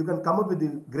you can come up with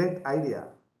the great idea.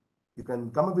 You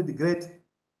can come up with the great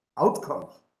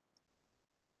outcomes.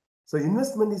 So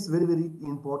investment is very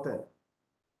important.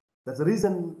 That's the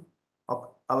reason of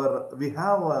we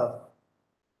have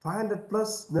 500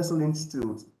 plus national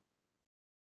institutes.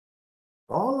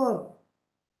 All are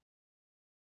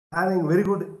having very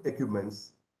good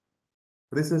equipments,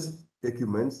 research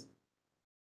equipments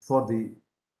for the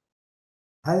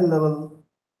high level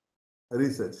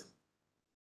research.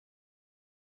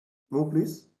 Move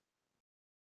please.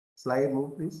 Slide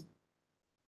move please.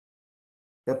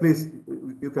 Yeah, please,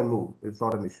 you can move. It's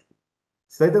not an issue.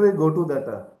 Straight away go to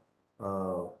that.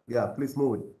 Yeah, please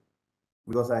move it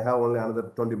because I have only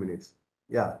another 20 minutes.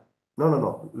 Yeah.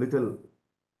 No. Little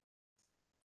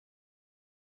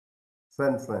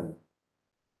friend.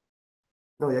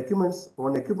 No, equipments,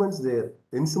 one equipment's there.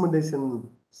 Instrumentation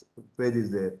page is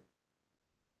there.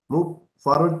 Move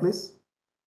forward, please.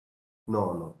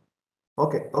 No.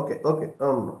 Okay.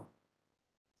 No.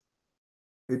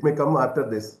 It may come after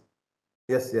this.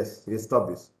 Yes. Stop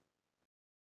this.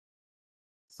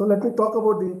 So let me talk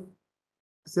about the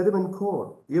sediment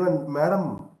core. Even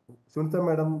Madam Sunita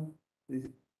Madam,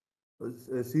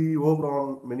 she worked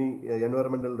on many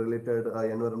environmental related,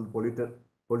 polluted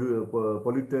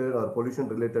or pollution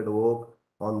related work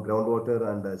on groundwater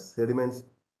and sediments.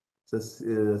 So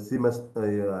she must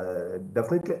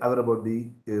definitely aware about the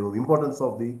importance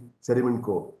of the sediment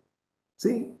core.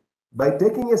 See, by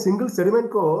taking a single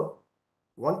sediment core,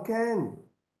 one can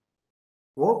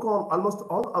work on almost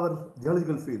all our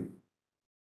geological field.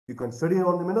 You can study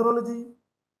on the mineralogy.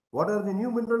 What are the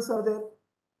new minerals are there?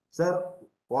 Sir,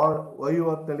 why you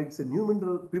are telling say new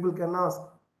mineral? People can ask.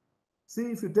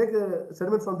 See, if you take a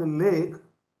sediment from the lake,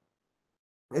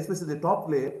 especially the top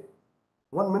layer,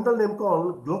 one mineral name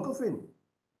called glaucophin.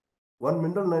 one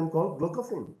mineral name called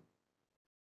glaucophin.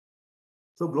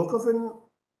 So glaucophin,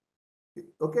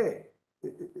 okay,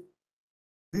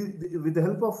 with the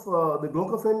help of the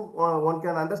glaucophin, one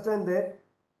can understand that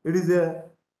it is a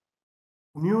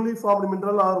newly formed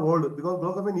mineral or old, because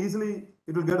glaucophin easily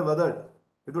it will get weathered.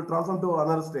 It will transform to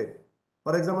another state.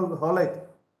 For example,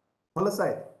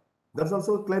 halloysite, that's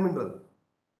also clay mineral.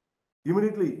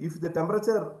 Immediately, if the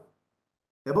temperature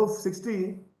above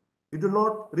 60, it will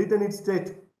not retain its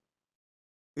state.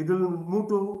 It will move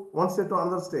to one state to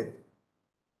another state.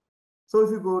 So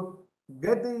if you could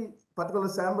get the particular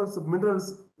samples of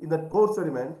minerals in that core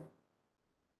sediment,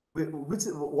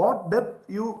 what depth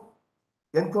you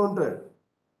encountered,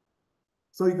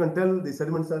 so you can tell the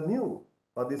sediments are new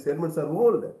or the sediments are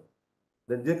old.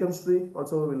 Then geochemistry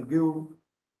also will give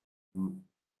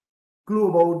clue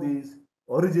about the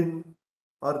origin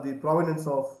or the provenance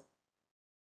of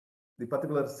the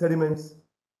particular sediments,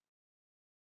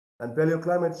 and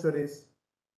paleoclimate studies,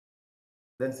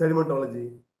 then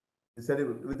sedimentology.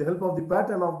 With the help of the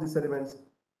pattern of the sediments,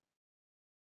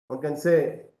 one can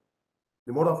say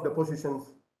the mode of depositions,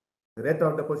 the rate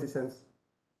of depositions,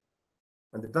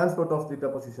 and the transport of the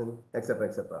deposition, etc.,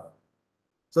 etc.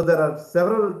 So there are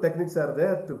several techniques are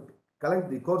there to collect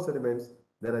the core sediments.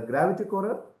 There are gravity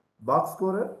corer, box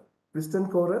corer, piston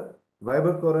corer,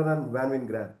 Weber corer, and Van Veen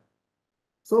Grant.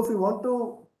 So if you want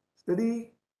to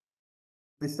study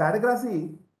the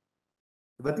stratigraphy,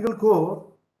 vertical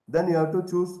core, then you have to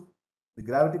choose the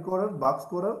gravity corer, box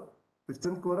corer,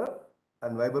 piston corer,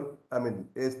 and Weber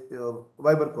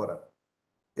corer.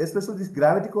 Especially this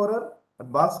gravity corer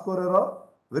and box corer are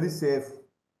very safe,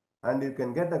 and you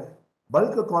can get a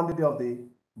bulk quantity of the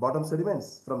bottom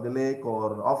sediments from the lake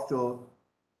or offshore,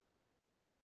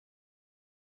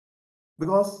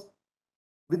 because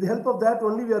with the help of that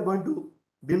only we are going to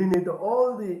delineate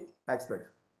all the aspects.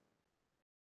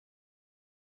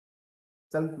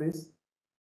 Self, please.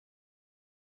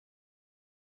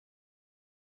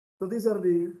 So these are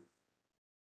the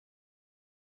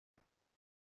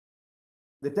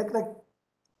technique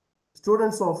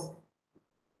students of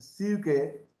CUK,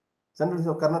 Central University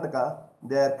of Karnataka,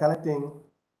 they are collecting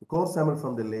core sample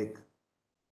from the lake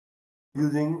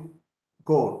using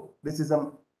core. This is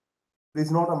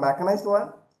not a mechanized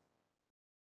one.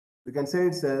 We can say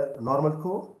it's a normal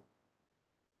core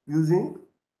using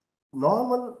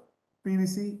normal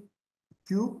PVC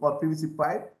tube or PVC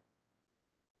pipe.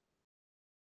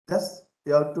 Just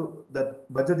you have to, that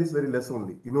budget is very less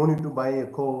only. You don't need to buy a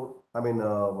core,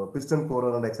 piston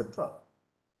core and etc.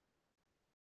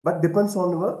 But depends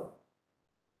on your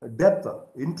depth,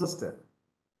 interested.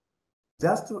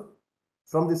 Just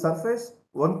from the surface,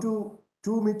 1 to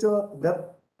 2 meter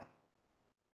depth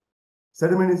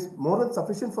sediment is more than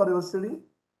sufficient for your study.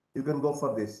 You can go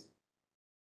for this.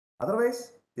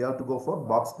 Otherwise, you have to go for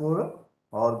box corer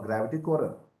or gravity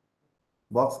corer.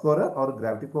 Box corer or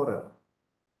gravity corer.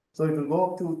 So it will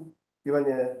go up to even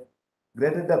a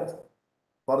greater depth.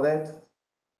 For that,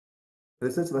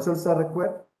 research vessels are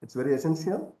required. It's very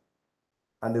essential,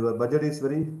 and your budget is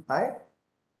very high.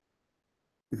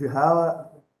 If you have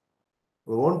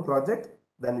your own project,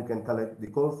 then you can collect the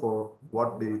core for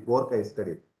what the work I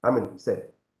studied. Say.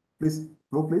 Please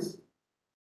move, please.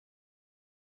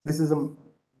 This is a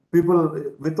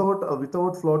people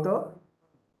without floater.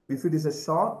 If it is a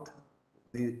short,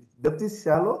 the depth is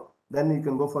shallow, then you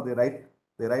can go for the right.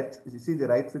 You see the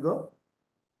right figure.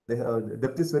 The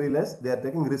depth is very less. They are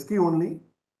taking risky only,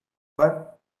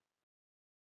 but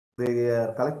they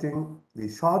are collecting the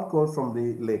short core from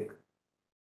the lake.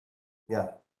 Yeah.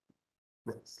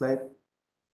 Next slide.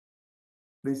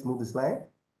 Please move the slide.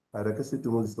 I request you to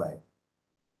move the slide.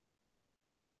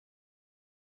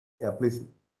 Yeah, please.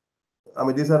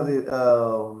 These are the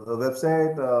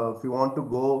website. If you want to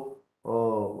go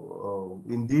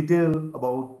in detail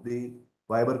about the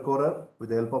Weber corer, with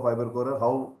the help of Weber corer,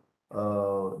 how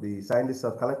the scientists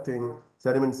are collecting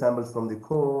sediment samples from the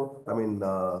core,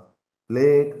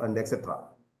 lake and etc.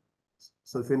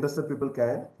 So if interested people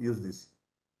can use this.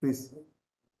 Please.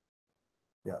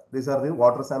 Yeah, these are the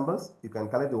water samples. You can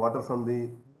collect the water from the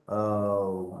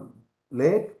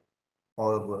lake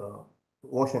or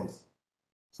oceans.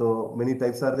 So many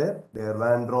types are there. They are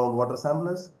land drawn water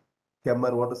samplers,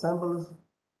 Kemmer water samples,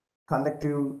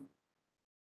 conductive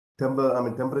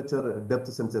temperature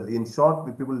depth sensor. In short,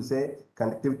 people will say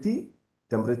conductivity,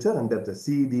 temperature, and depth,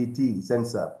 CDT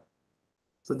sensor.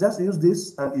 So just use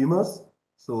this and immerse.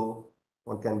 So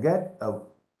one can get a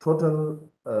total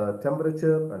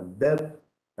temperature and depth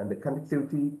and the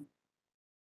conductivity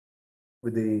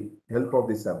with the help of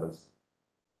these samples.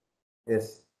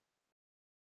 Yes.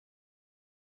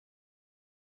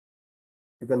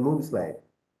 You can move the slide.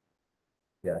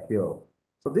 Yeah, here.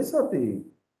 So these are the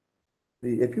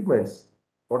equipments,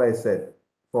 what I said,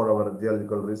 for our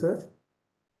geological research.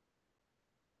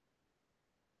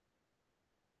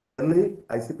 Early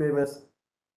ICP-MS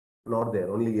not there,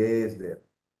 only AA is there.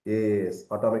 AA is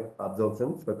atomic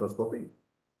absorption spectroscopy.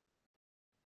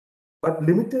 But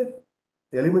limited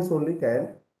elements only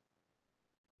can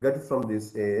get from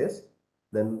this AAS.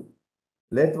 Then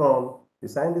later on, the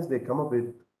scientists they came up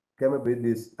with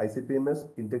this ICP-MS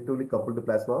inductively coupled to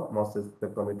plasma mass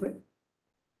spectrometry.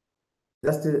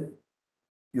 Just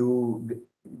you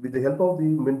with the help of the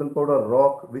mineral powder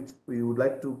rock, which you would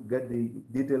like to get the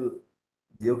detailed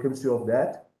geochemistry of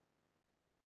that,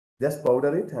 just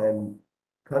powder it and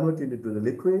convert it into the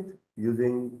liquid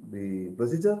using the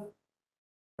procedure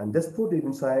and just put it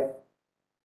inside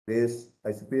this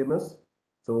ICP-MS.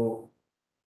 So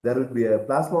there will be a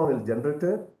plasma will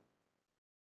generated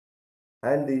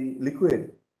and the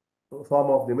liquid form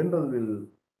of the mineral will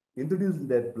introduce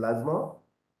that plasma.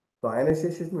 So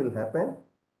ionization will happen.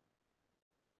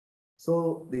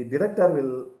 So the director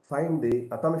will find the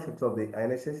atomic structure of the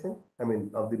ionization, I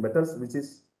mean of the metals which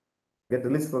is get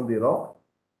released from the rock,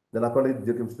 then accordingly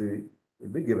the geochemistry will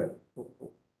be given.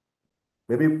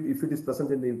 Maybe if it is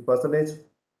present in the percentage,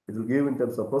 it will give in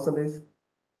terms of percentage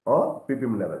or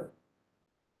ppm level.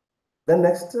 Then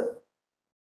next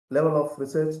level of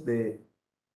research, they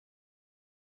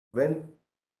went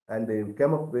and they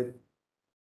came up with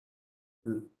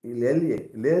LA,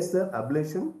 laser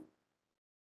ablation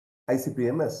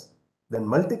ICP-MS, then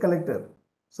multi-collector.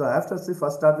 So after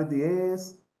first start with the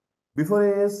AAS, before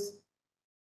AAS,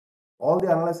 all the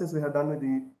analysis we have done with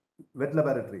the wet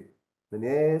laboratory, then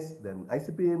AAS, then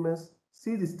ICP-MS,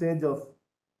 see the stage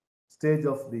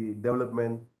of the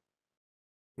development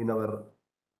in our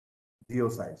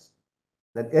geoscience.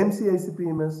 Then MC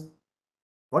ICP-MS,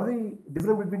 what is the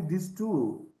difference between these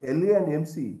two, LA and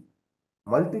MC?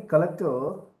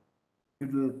 Multi-collector,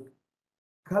 it will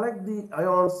collect the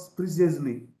ions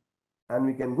precisely and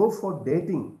we can go for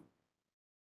dating.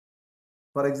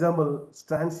 For example,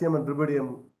 strontium and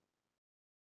rubidium,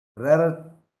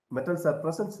 rarer metals are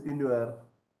present in your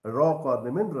rock or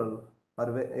the mineral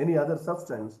or any other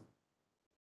substance.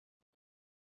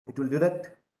 It will detect,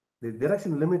 the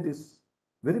direction limit is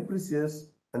very precise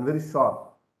and very short.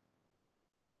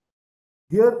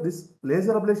 Here, this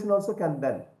laser ablation also can be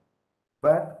done,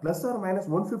 but plus or minus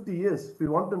 150 years. If you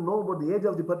want to know about the age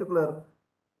of the particular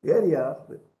area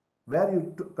where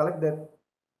you collect that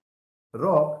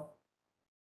rock,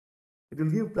 it will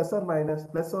give plus or minus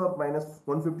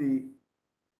 150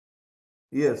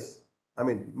 years, I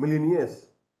mean million years.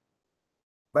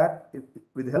 But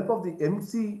with the help of the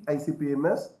MC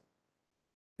ICP-MS,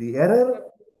 the error,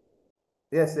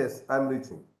 yes, I'm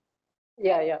reaching.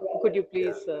 Yeah. Could you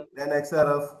please? Then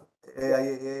XRF,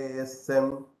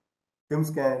 AIASM,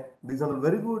 QIMSCAN, these are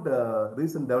very good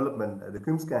recent development. The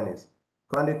QIMSCAN is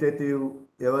quantitative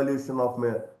evaluation of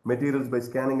materials by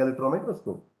scanning electron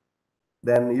microscope.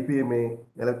 Then EPMA,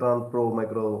 electron probe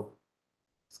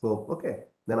microscope. Okay.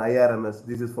 Then IRMS,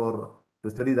 this is for to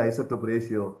study the isotope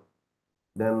ratio.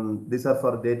 Then these are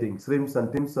for dating. SRIMS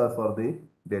and TIMS are for the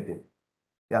dating.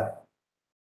 Yeah.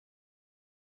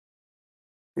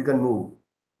 You can move.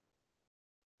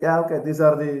 Yeah, okay. These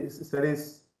are the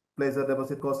studies: placer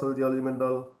deposit, coastal geology,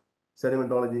 mineral,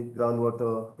 sedimentology,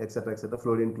 groundwater, etc.,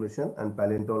 fluid inclusion, and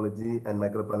paleontology and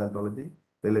micropaleontology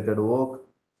related work.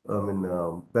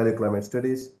 Paleoclimate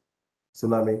studies,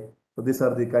 tsunami. So these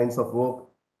are the kinds of work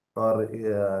are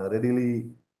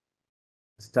readily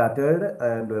started,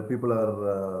 and people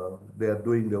are they are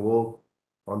doing the work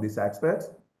on these aspects.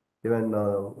 Even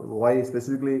why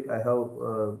specifically I have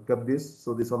kept this.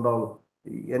 So this one all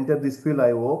enter this field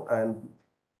I work, and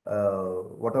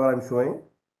whatever I'm showing,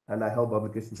 and I have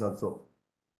publications also.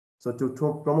 So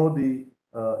to promote the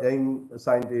young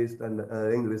scientists and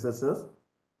young researchers,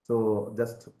 so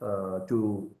just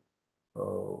to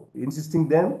insisting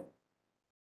them,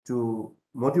 to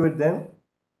motivate them,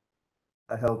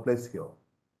 I have placed here.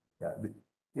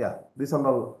 Yeah, this one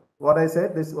all what I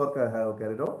said, this work I have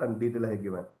carried out and detail I have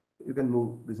given. You can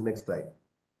move this next slide.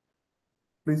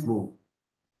 Please move.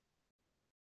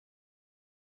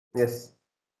 Yes.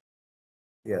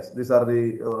 Yes, these are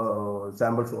the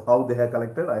samples of how they have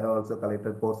collected. I have also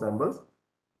collected 4 samples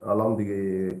along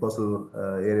the coastal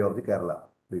area of the Kerala.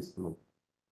 Please move.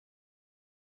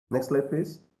 Next slide,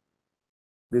 please.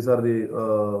 These are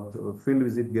the field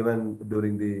visit given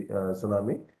during the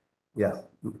tsunami. Yeah,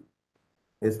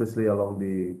 especially along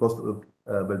the coastal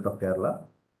belt of Kerala.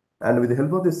 And with the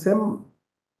help of the SEM,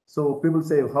 so people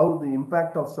say how the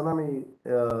impact of tsunami,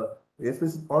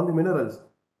 especially on the minerals.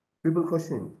 People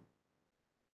question.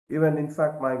 Even in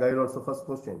fact, my guide also first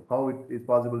question, how it is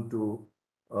possible to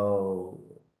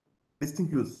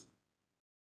distinguish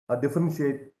or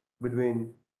differentiate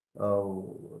between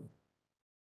tsunami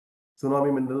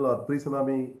mineral or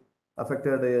pre-tsunami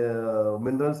affected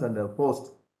minerals and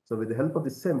post. So with the help of the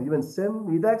SEM, even SEM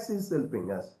EDAX is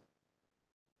helping us.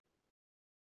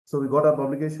 So we got our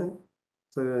publication.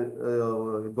 So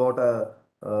we got a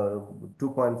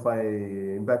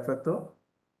 2.5 impact factor,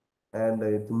 and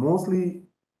it's mostly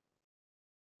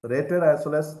rated as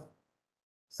well as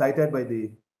cited by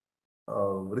the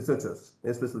researchers,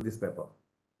 especially this paper.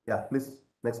 Yeah, please,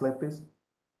 next slide, please.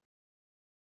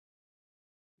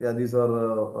 Yeah, these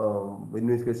are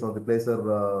investigation of the placer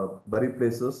buried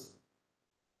places.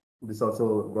 This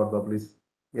also got published.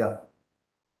 Yeah.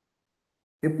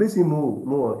 Please you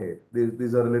move ahead.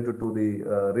 These are related to the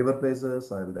river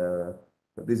places, and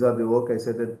these are the work I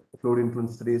said that fluid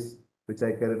influence studies which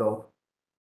I carried out.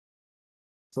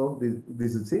 So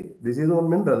this is see, this is one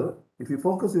mineral. If you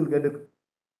focus, you'll get it.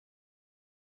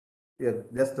 Yeah,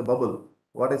 just a bubble.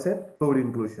 What I said, fluid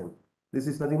inclusion. This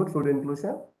is nothing but fluid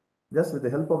inclusion. Just with the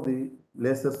help of the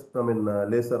lasers,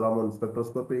 laser Raman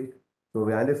spectroscopy, so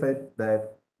we identified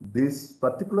that this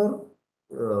particular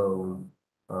uh,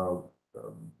 uh,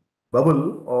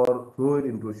 bubble or fluid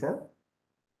inclusion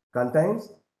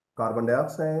contains carbon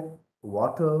dioxide,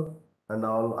 water, and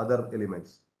all other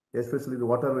elements. Especially the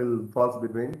water will falls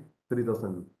between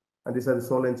 3000. And these are the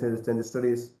soil and change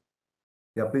studies.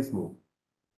 Yeah, please move.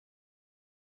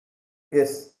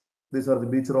 Yes, these are the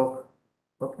beach rock.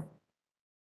 Okay.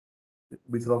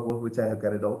 Beach rock work which I have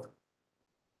carried out.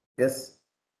 Yes,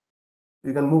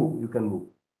 you can move. You can move.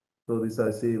 So this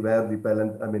I see where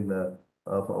the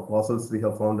fossils we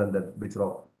have found on that beach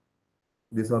rock.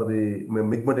 These are the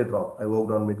migmated rock. I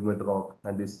worked on migmated rock,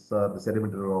 and these are the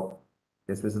sedimentary rock,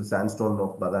 especially sandstone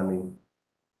of Badami.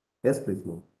 Yes, please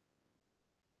move.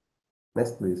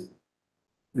 Next, please.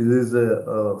 This is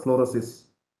fluorosis,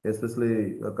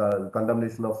 especially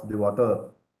contamination of the water.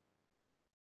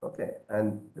 Okay,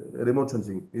 and remote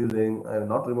sensing using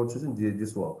not remote sensing,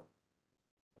 this work.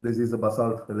 This is a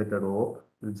basalt related work.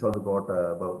 It's also got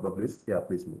published. Yeah,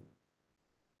 please move.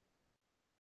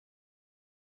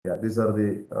 Yeah, these are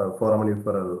the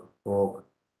foraminiferal work.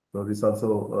 So this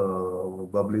also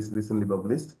recently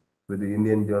published with the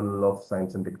Indian Journal of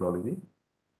Science and Technology.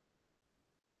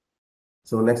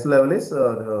 So next level is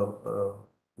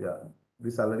yeah,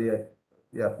 this already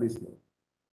yeah, please move.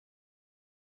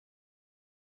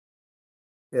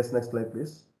 Yes, next slide,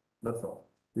 please. That's all.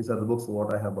 These are the books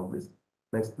what I have published.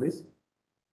 Next, please.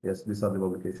 Yes, these are the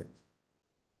publications.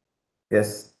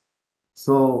 Yes.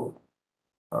 So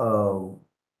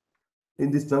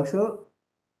in this juncture,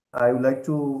 I would like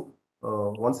to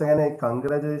once again I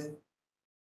congratulate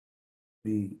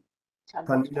the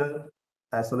convener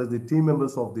as well as the team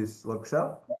members of this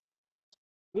workshop.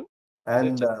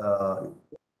 And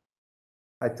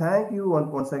I thank you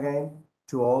once again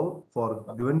to all for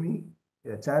giving me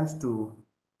a chance to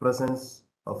present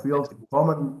a few of the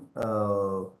common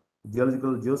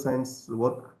geological geoscience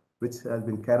work which has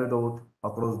been carried out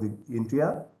across the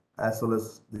India as well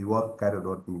as the work carried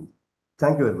out in.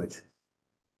 Thank you very much.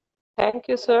 Thank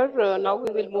you, sir. Now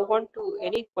we will move on to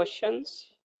any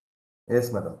questions.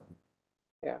 Yes, madam.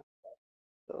 Yeah.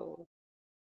 So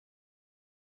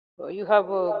you have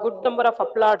a good number of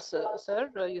applauds, sir.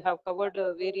 You have covered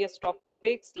various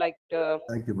topics like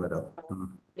Thank you, madam.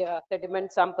 yeah,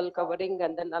 sediment sample covering,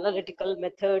 and then analytical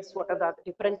methods. What are the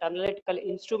different analytical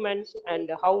instruments, and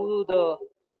how the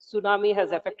tsunami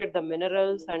has affected the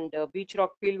minerals and beach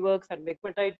rock fieldworks and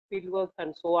pegmatite fieldworks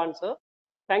and so on, sir.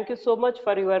 Thank you so much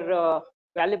for your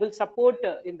valuable support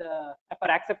for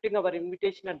accepting our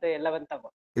invitation at the 11th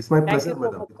hour. It's my Thank pleasure, you so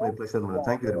madam. much, It's my pleasure, madam.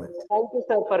 Thank you very much. Thank you,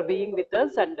 sir, for being with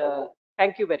us, and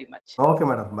thank you very much. Okay,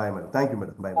 madam. Bye, madam. Thank you,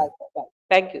 madam. Bye, bye.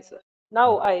 Thank you, sir.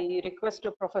 Now I request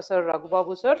Professor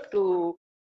Raghubabu, sir, to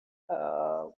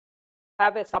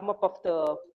have a sum up of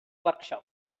the workshop.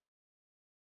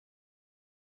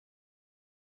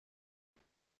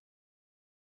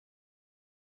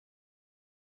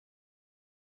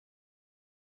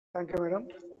 Thank you, madam.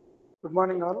 Good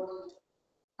morning, all.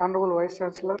 Honorable Vice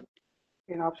Chancellor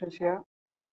in absentia,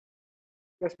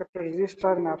 respected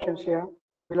Registrar in absentia,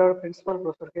 beloved Principal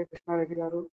Professor K. Krishna Reddy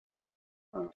Garu,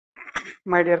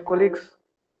 my dear colleagues,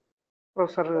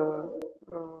 Professor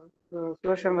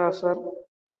Sivashandra sir,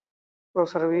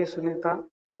 Professor V. Sunita,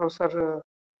 Professor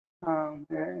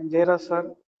Jaira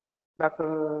sir,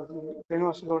 Dr.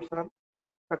 Srinivas Gaur sir,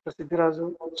 Dr.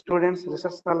 Siddhiraju, students,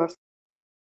 research scholars,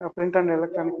 print and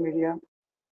electronic media,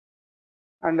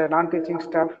 and non-teaching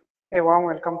staff. A warm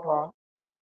welcome to all.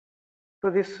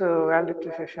 to this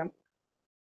valedictory session.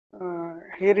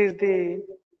 Here is the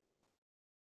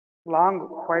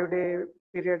long 5-day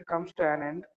period comes to an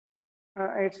end.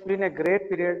 It's been a great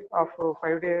period of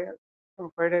 5 day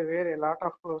where a lot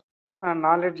of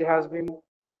knowledge has been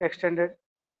extended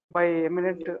by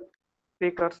eminent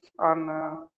speakers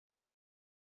on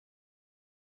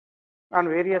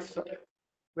various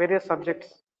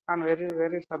subjects on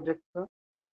various subjects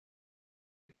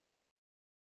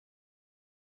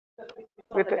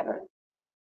with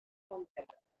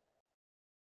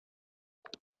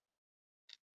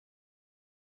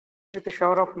with a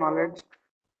shower of knowledge.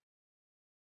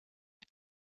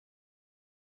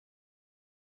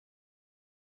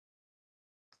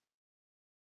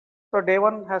 So day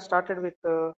one has started with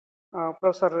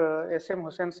Professor S.M.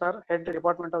 Hussain sir, Head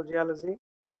Department of Geology,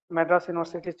 Madras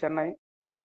University, Chennai.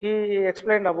 He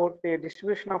explained about the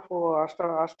distribution of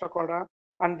ostracoda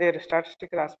and their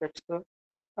statistical aspects,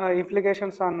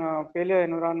 implications on paleo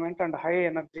environment and high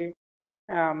energy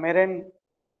marine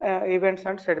events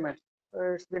and sediments.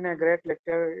 It's been a great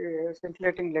lecture,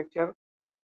 scintillating lecture,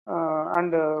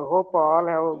 and hope all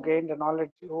have gained the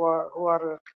knowledge who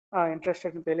are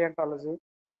interested in paleontology.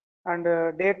 And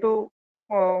day two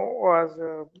was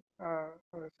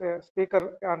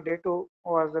speaker on day two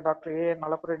was Dr. A.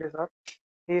 Nalapureddy sir.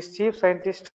 He is chief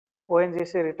scientist,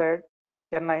 ONGC retired,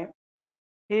 Chennai.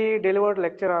 He delivered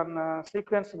lecture on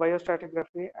sequence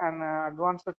biostratigraphy and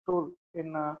advanced tool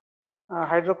in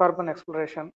hydrocarbon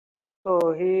exploration.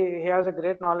 So he has a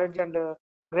great knowledge and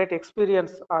great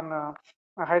experience on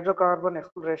hydrocarbon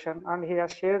exploration, and he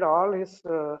has shared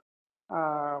uh,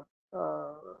 uh,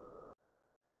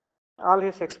 all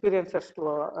his experiences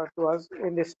to us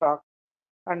in this talk.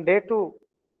 And day two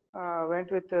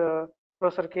went with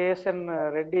Professor K.S.N.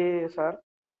 Reddy sir,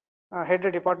 Head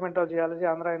Department of Geology,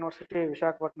 Andhra University,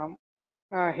 Visakhapatnam.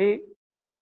 He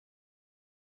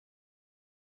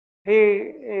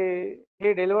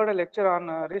he delivered a lecture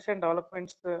on recent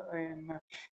developments in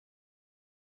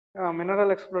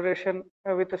mineral exploration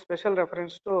with a special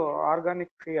reference to organic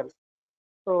fuels.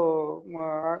 So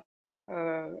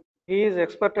he is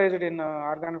expertised in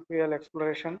organic fuel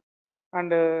exploration,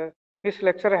 and his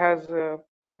lecture has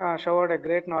showered a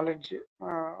great knowledge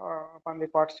upon the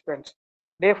participants.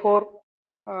 Day four,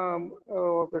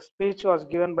 the speech was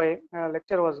given by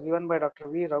lecture was given by Dr.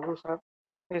 V. Raghu sir,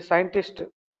 a scientist,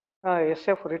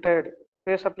 SF retired,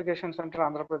 Space Application Center,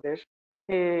 Andhra Pradesh.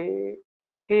 He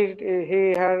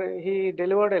he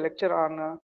delivered a lecture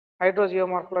on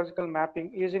hydrogeomorphological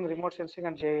mapping using remote sensing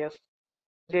and JS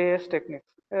techniques.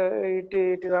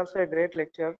 It is also a great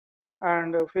lecture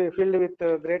and filled with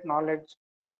great knowledge.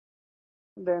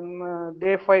 Then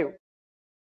day five.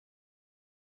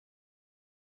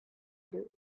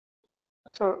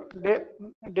 So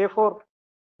day four,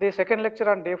 the second lecture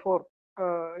on day four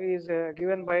is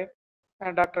given by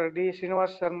Dr. D.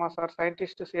 Srinivas Sharma sir,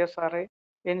 scientist, CSRI,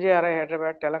 NJRI,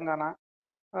 Hyderabad, Telangana.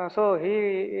 So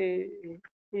he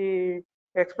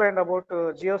explained about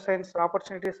geoscience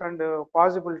opportunities and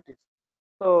possibilities.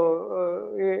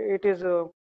 So it is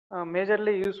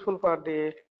majorly useful for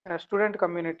the student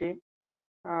community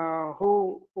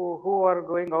who are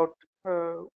going out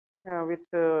with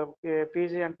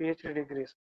PG and PhD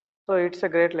degrees. So it's a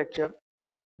great lecture.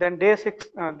 Then day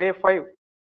five,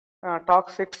 talk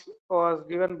 6 was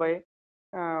given by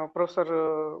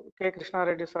Professor K. Krishna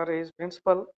Reddy sir. He is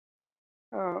principal,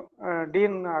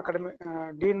 Dean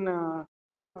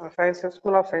Sciences,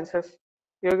 School of Sciences,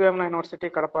 Yogi Amna University,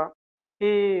 Kadapa.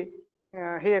 He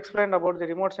explained about the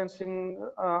remote sensing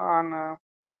on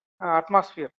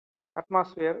atmosphere.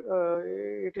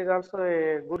 It is also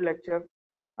a good lecture,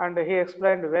 and he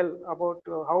explained well about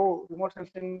how remote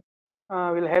sensing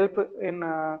will help in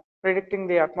predicting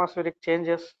the atmospheric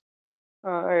changes,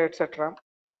 etc.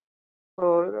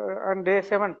 So, and day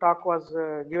 7 talk was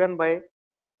given by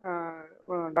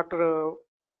Dr.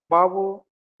 Babu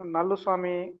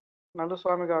Nalluswamy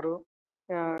Garu.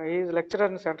 He is lecturer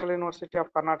in Central University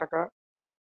of Karnataka.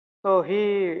 So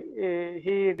he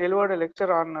delivered a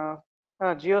lecture on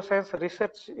geoscience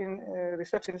research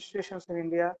institutions in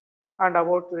India and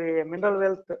about the mineral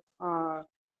wealth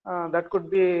that could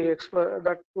be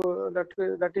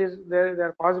there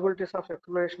are possibilities of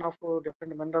exploration of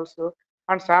different minerals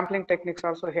and sampling techniques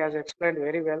also he has explained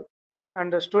very well,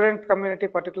 and the student community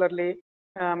particularly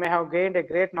may have gained a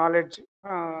great knowledge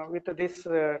with this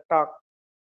talk.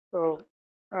 So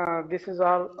this is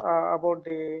all about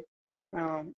the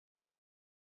um,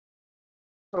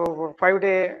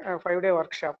 5-day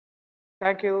workshop.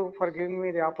 Thank you for giving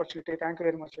me the opportunity. Thank you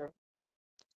very much, sir.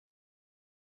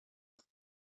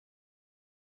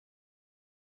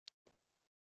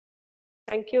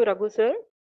 Thank you, Raghu sir,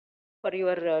 for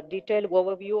your detailed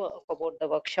overview about the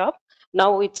workshop.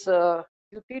 Now it's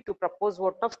duty to propose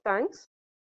vote of thanks.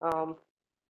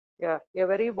 Yeah, a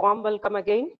very warm welcome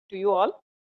again to you all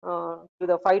to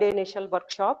the 5-day national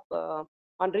workshop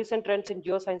on recent trends in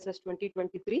Geosciences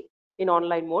 2023 in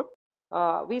online mode.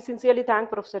 We sincerely thank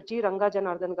Professor G. Ranga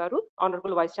Janardhan Garu,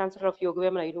 Honorable Vice Chancellor of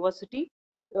Yogavamana University,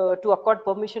 to accord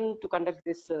permission to conduct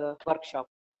this workshop.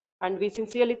 And we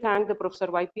sincerely thank the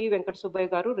Professor Y.P. Venkat Subbaya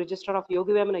Garu, Registrar of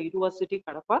Yogavamana University,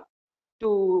 Kadapa,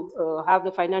 to have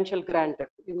the financial grant,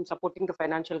 in supporting the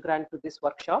financial grant to this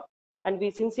workshop. And we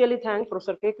sincerely thank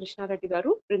Professor K. Krishna Reddy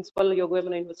Garu, Principal,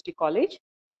 Yogavamana University College,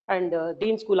 and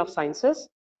Dean School of Sciences.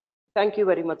 Thank you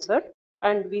very much, sir.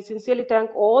 And we sincerely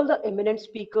thank all the eminent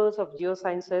speakers of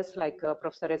geosciences like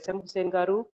Professor S. M. Hussain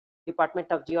Garu, Department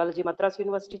of Geology, Madras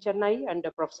University, Chennai, and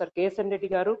Professor K. S. N. Reddy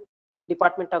Garu,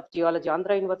 Department of Geology,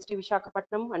 Andhra University,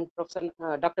 Visakhapatnam, and Professor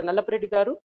Dr. Nallapreddy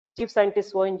Garu, Chief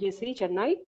Scientist, ONGC,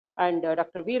 Chennai, and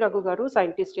Dr. V. Raghu Garu,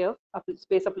 Scientist of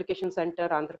Space Application Center,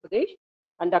 Andhra Pradesh,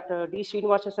 and Dr. D.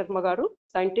 Srinivasa Sharma Garu,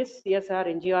 Scientist,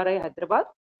 CSR, NGRI, Hyderabad,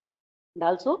 and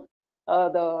also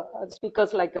the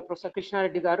speakers like Professor Krishna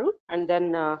Reddy Garu, and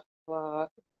then Balu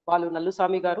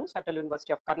Nallusamy Garu, Central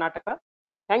University of Karnataka.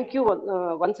 Thank you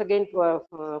once again for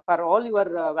all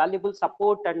your valuable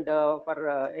support and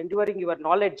for enduring your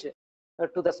knowledge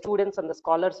to the students and the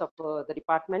scholars of the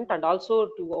department, and also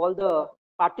to all the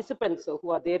participants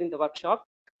who are there in the workshop.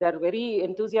 They are very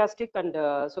enthusiastic, and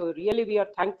so really we are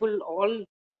thankful all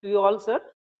to you all, sir,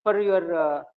 for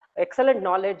your excellent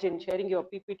knowledge in sharing your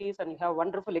PPTs, and you have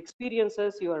wonderful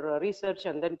experiences, your research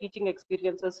and then teaching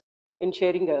experiences in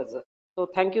sharing us. So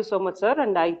thank you so much, sir.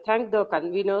 And I thank the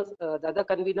conveners, the other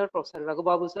convener, Professor Raghu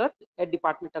Babu, sir, Head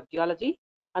Department of Geology,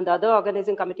 and the other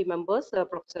organizing committee members,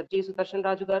 Professor G. Sudarshan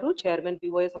Raju Garu, Chairman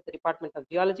BOS of the Department of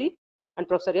Geology, and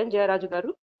Professor N. Jayaraju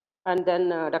Garu, and then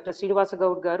Dr. Srinivasa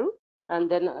Gaud Garu, and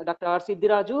then Dr. R.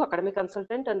 Siddhiraju, academic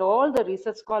consultant, and all the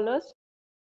research scholars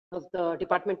of the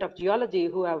Department of Geology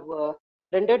who have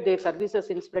rendered their services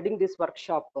in spreading this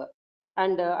workshop.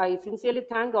 And I sincerely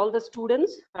thank all the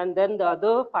students and then the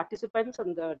other participants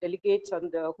and the delegates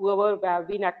and whoever have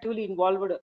been actively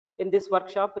involved in this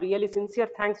workshop. Really sincere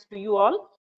thanks to you all,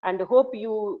 and hope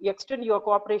you extend your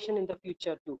cooperation in the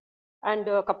future too. And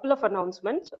a couple of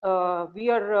announcements. We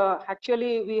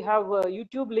have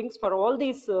YouTube links for all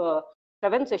these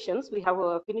 7 sessions. We have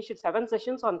finished 7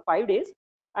 sessions on 5 days,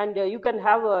 and you can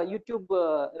have YouTube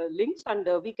links, and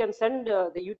we can send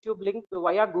the YouTube link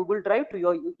via Google Drive to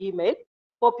your email.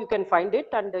 Hope you can find it,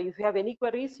 and if you have any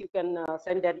queries, you can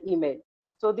send an email.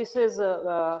 So this is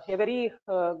a very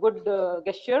good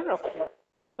gesture of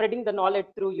spreading the knowledge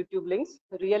through YouTube links.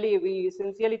 Really, we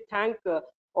sincerely thank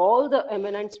all the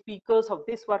eminent speakers of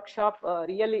this workshop.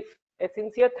 Really, a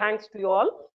sincere thanks to you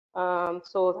all.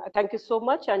 So thank you so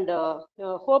much, and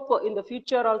hope in the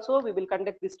future also we will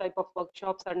conduct this type of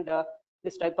workshops and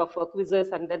this type of quizzes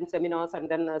and then seminars and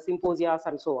then symposia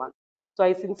and so on. So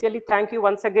I sincerely thank you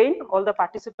once again, all the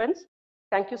participants.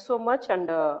 Thank you so much, and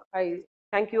I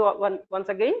thank you once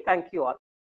again. Thank you all.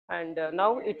 And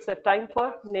now it's a time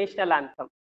for national anthem.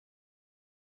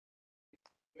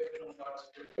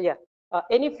 Yeah.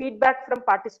 Any feedback from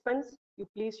participants? You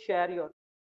please share your.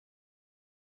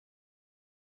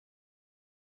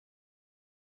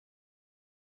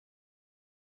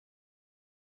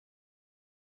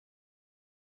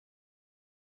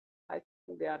 I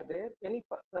think they are there.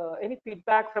 Any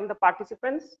feedback from the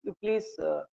participants? You please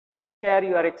share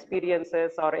your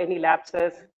experiences or any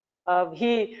lapses.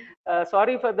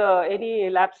 Sorry for the any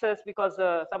lapses because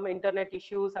some internet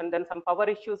issues and then some power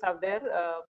issues are there.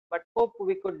 But hope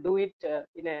we could do it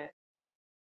in a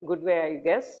good way, I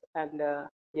guess. And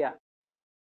yeah,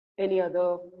 any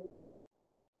other?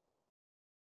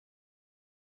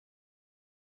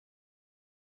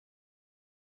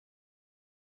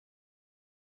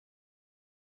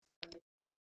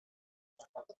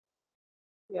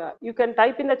 Yeah, you can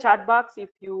type in the chat box if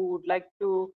you would like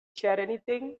to share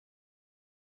anything.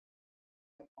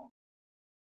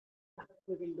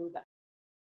 We will do that.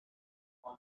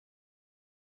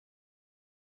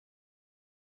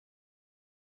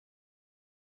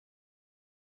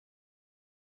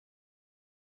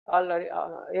 Already,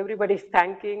 everybody's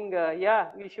thanking. Yeah,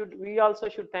 we also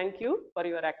should thank you for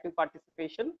your active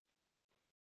participation.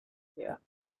 Yeah.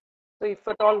 So if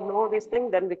at all know this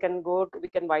thing, then we can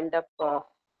wind up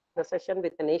the session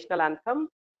with the national anthem.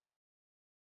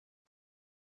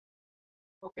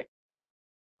 Okay.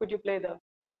 Could you play the?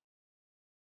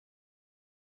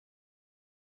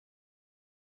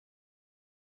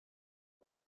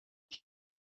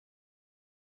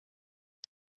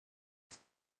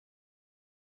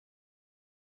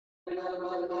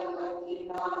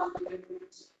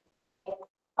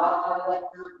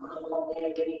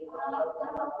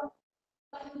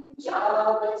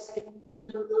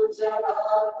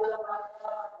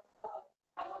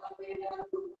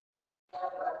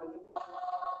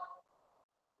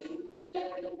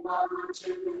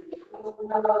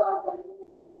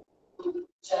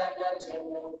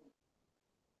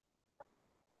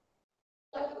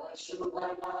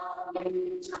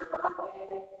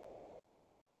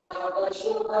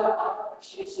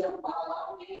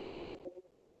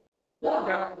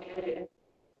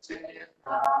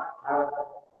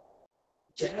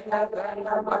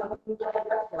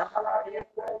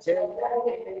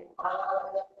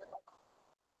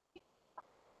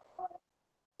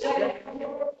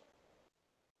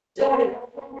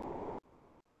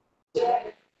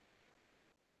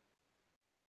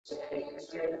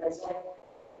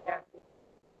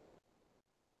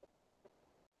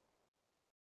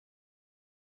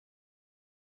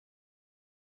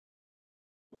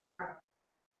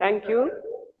 Thank you.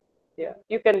 Yeah,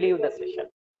 you can leave the session.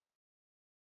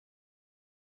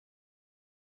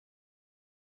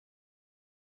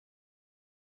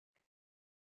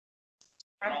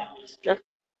 Yeah.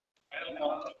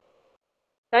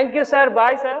 Thank you, sir.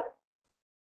 Bye, sir.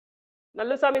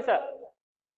 Nallusami, sir.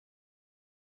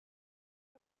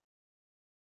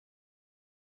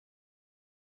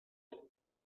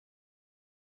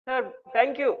 Sir,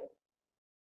 thank you.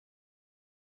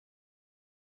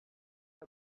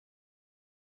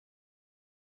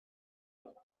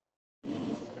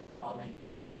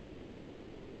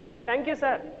 Thank you,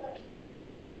 sir.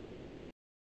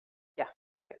 Yeah.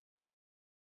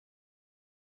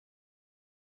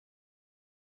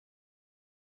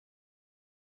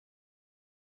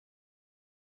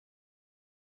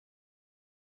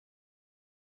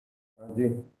 Ji.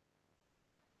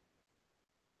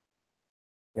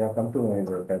 Yeah, come to my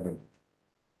cabin.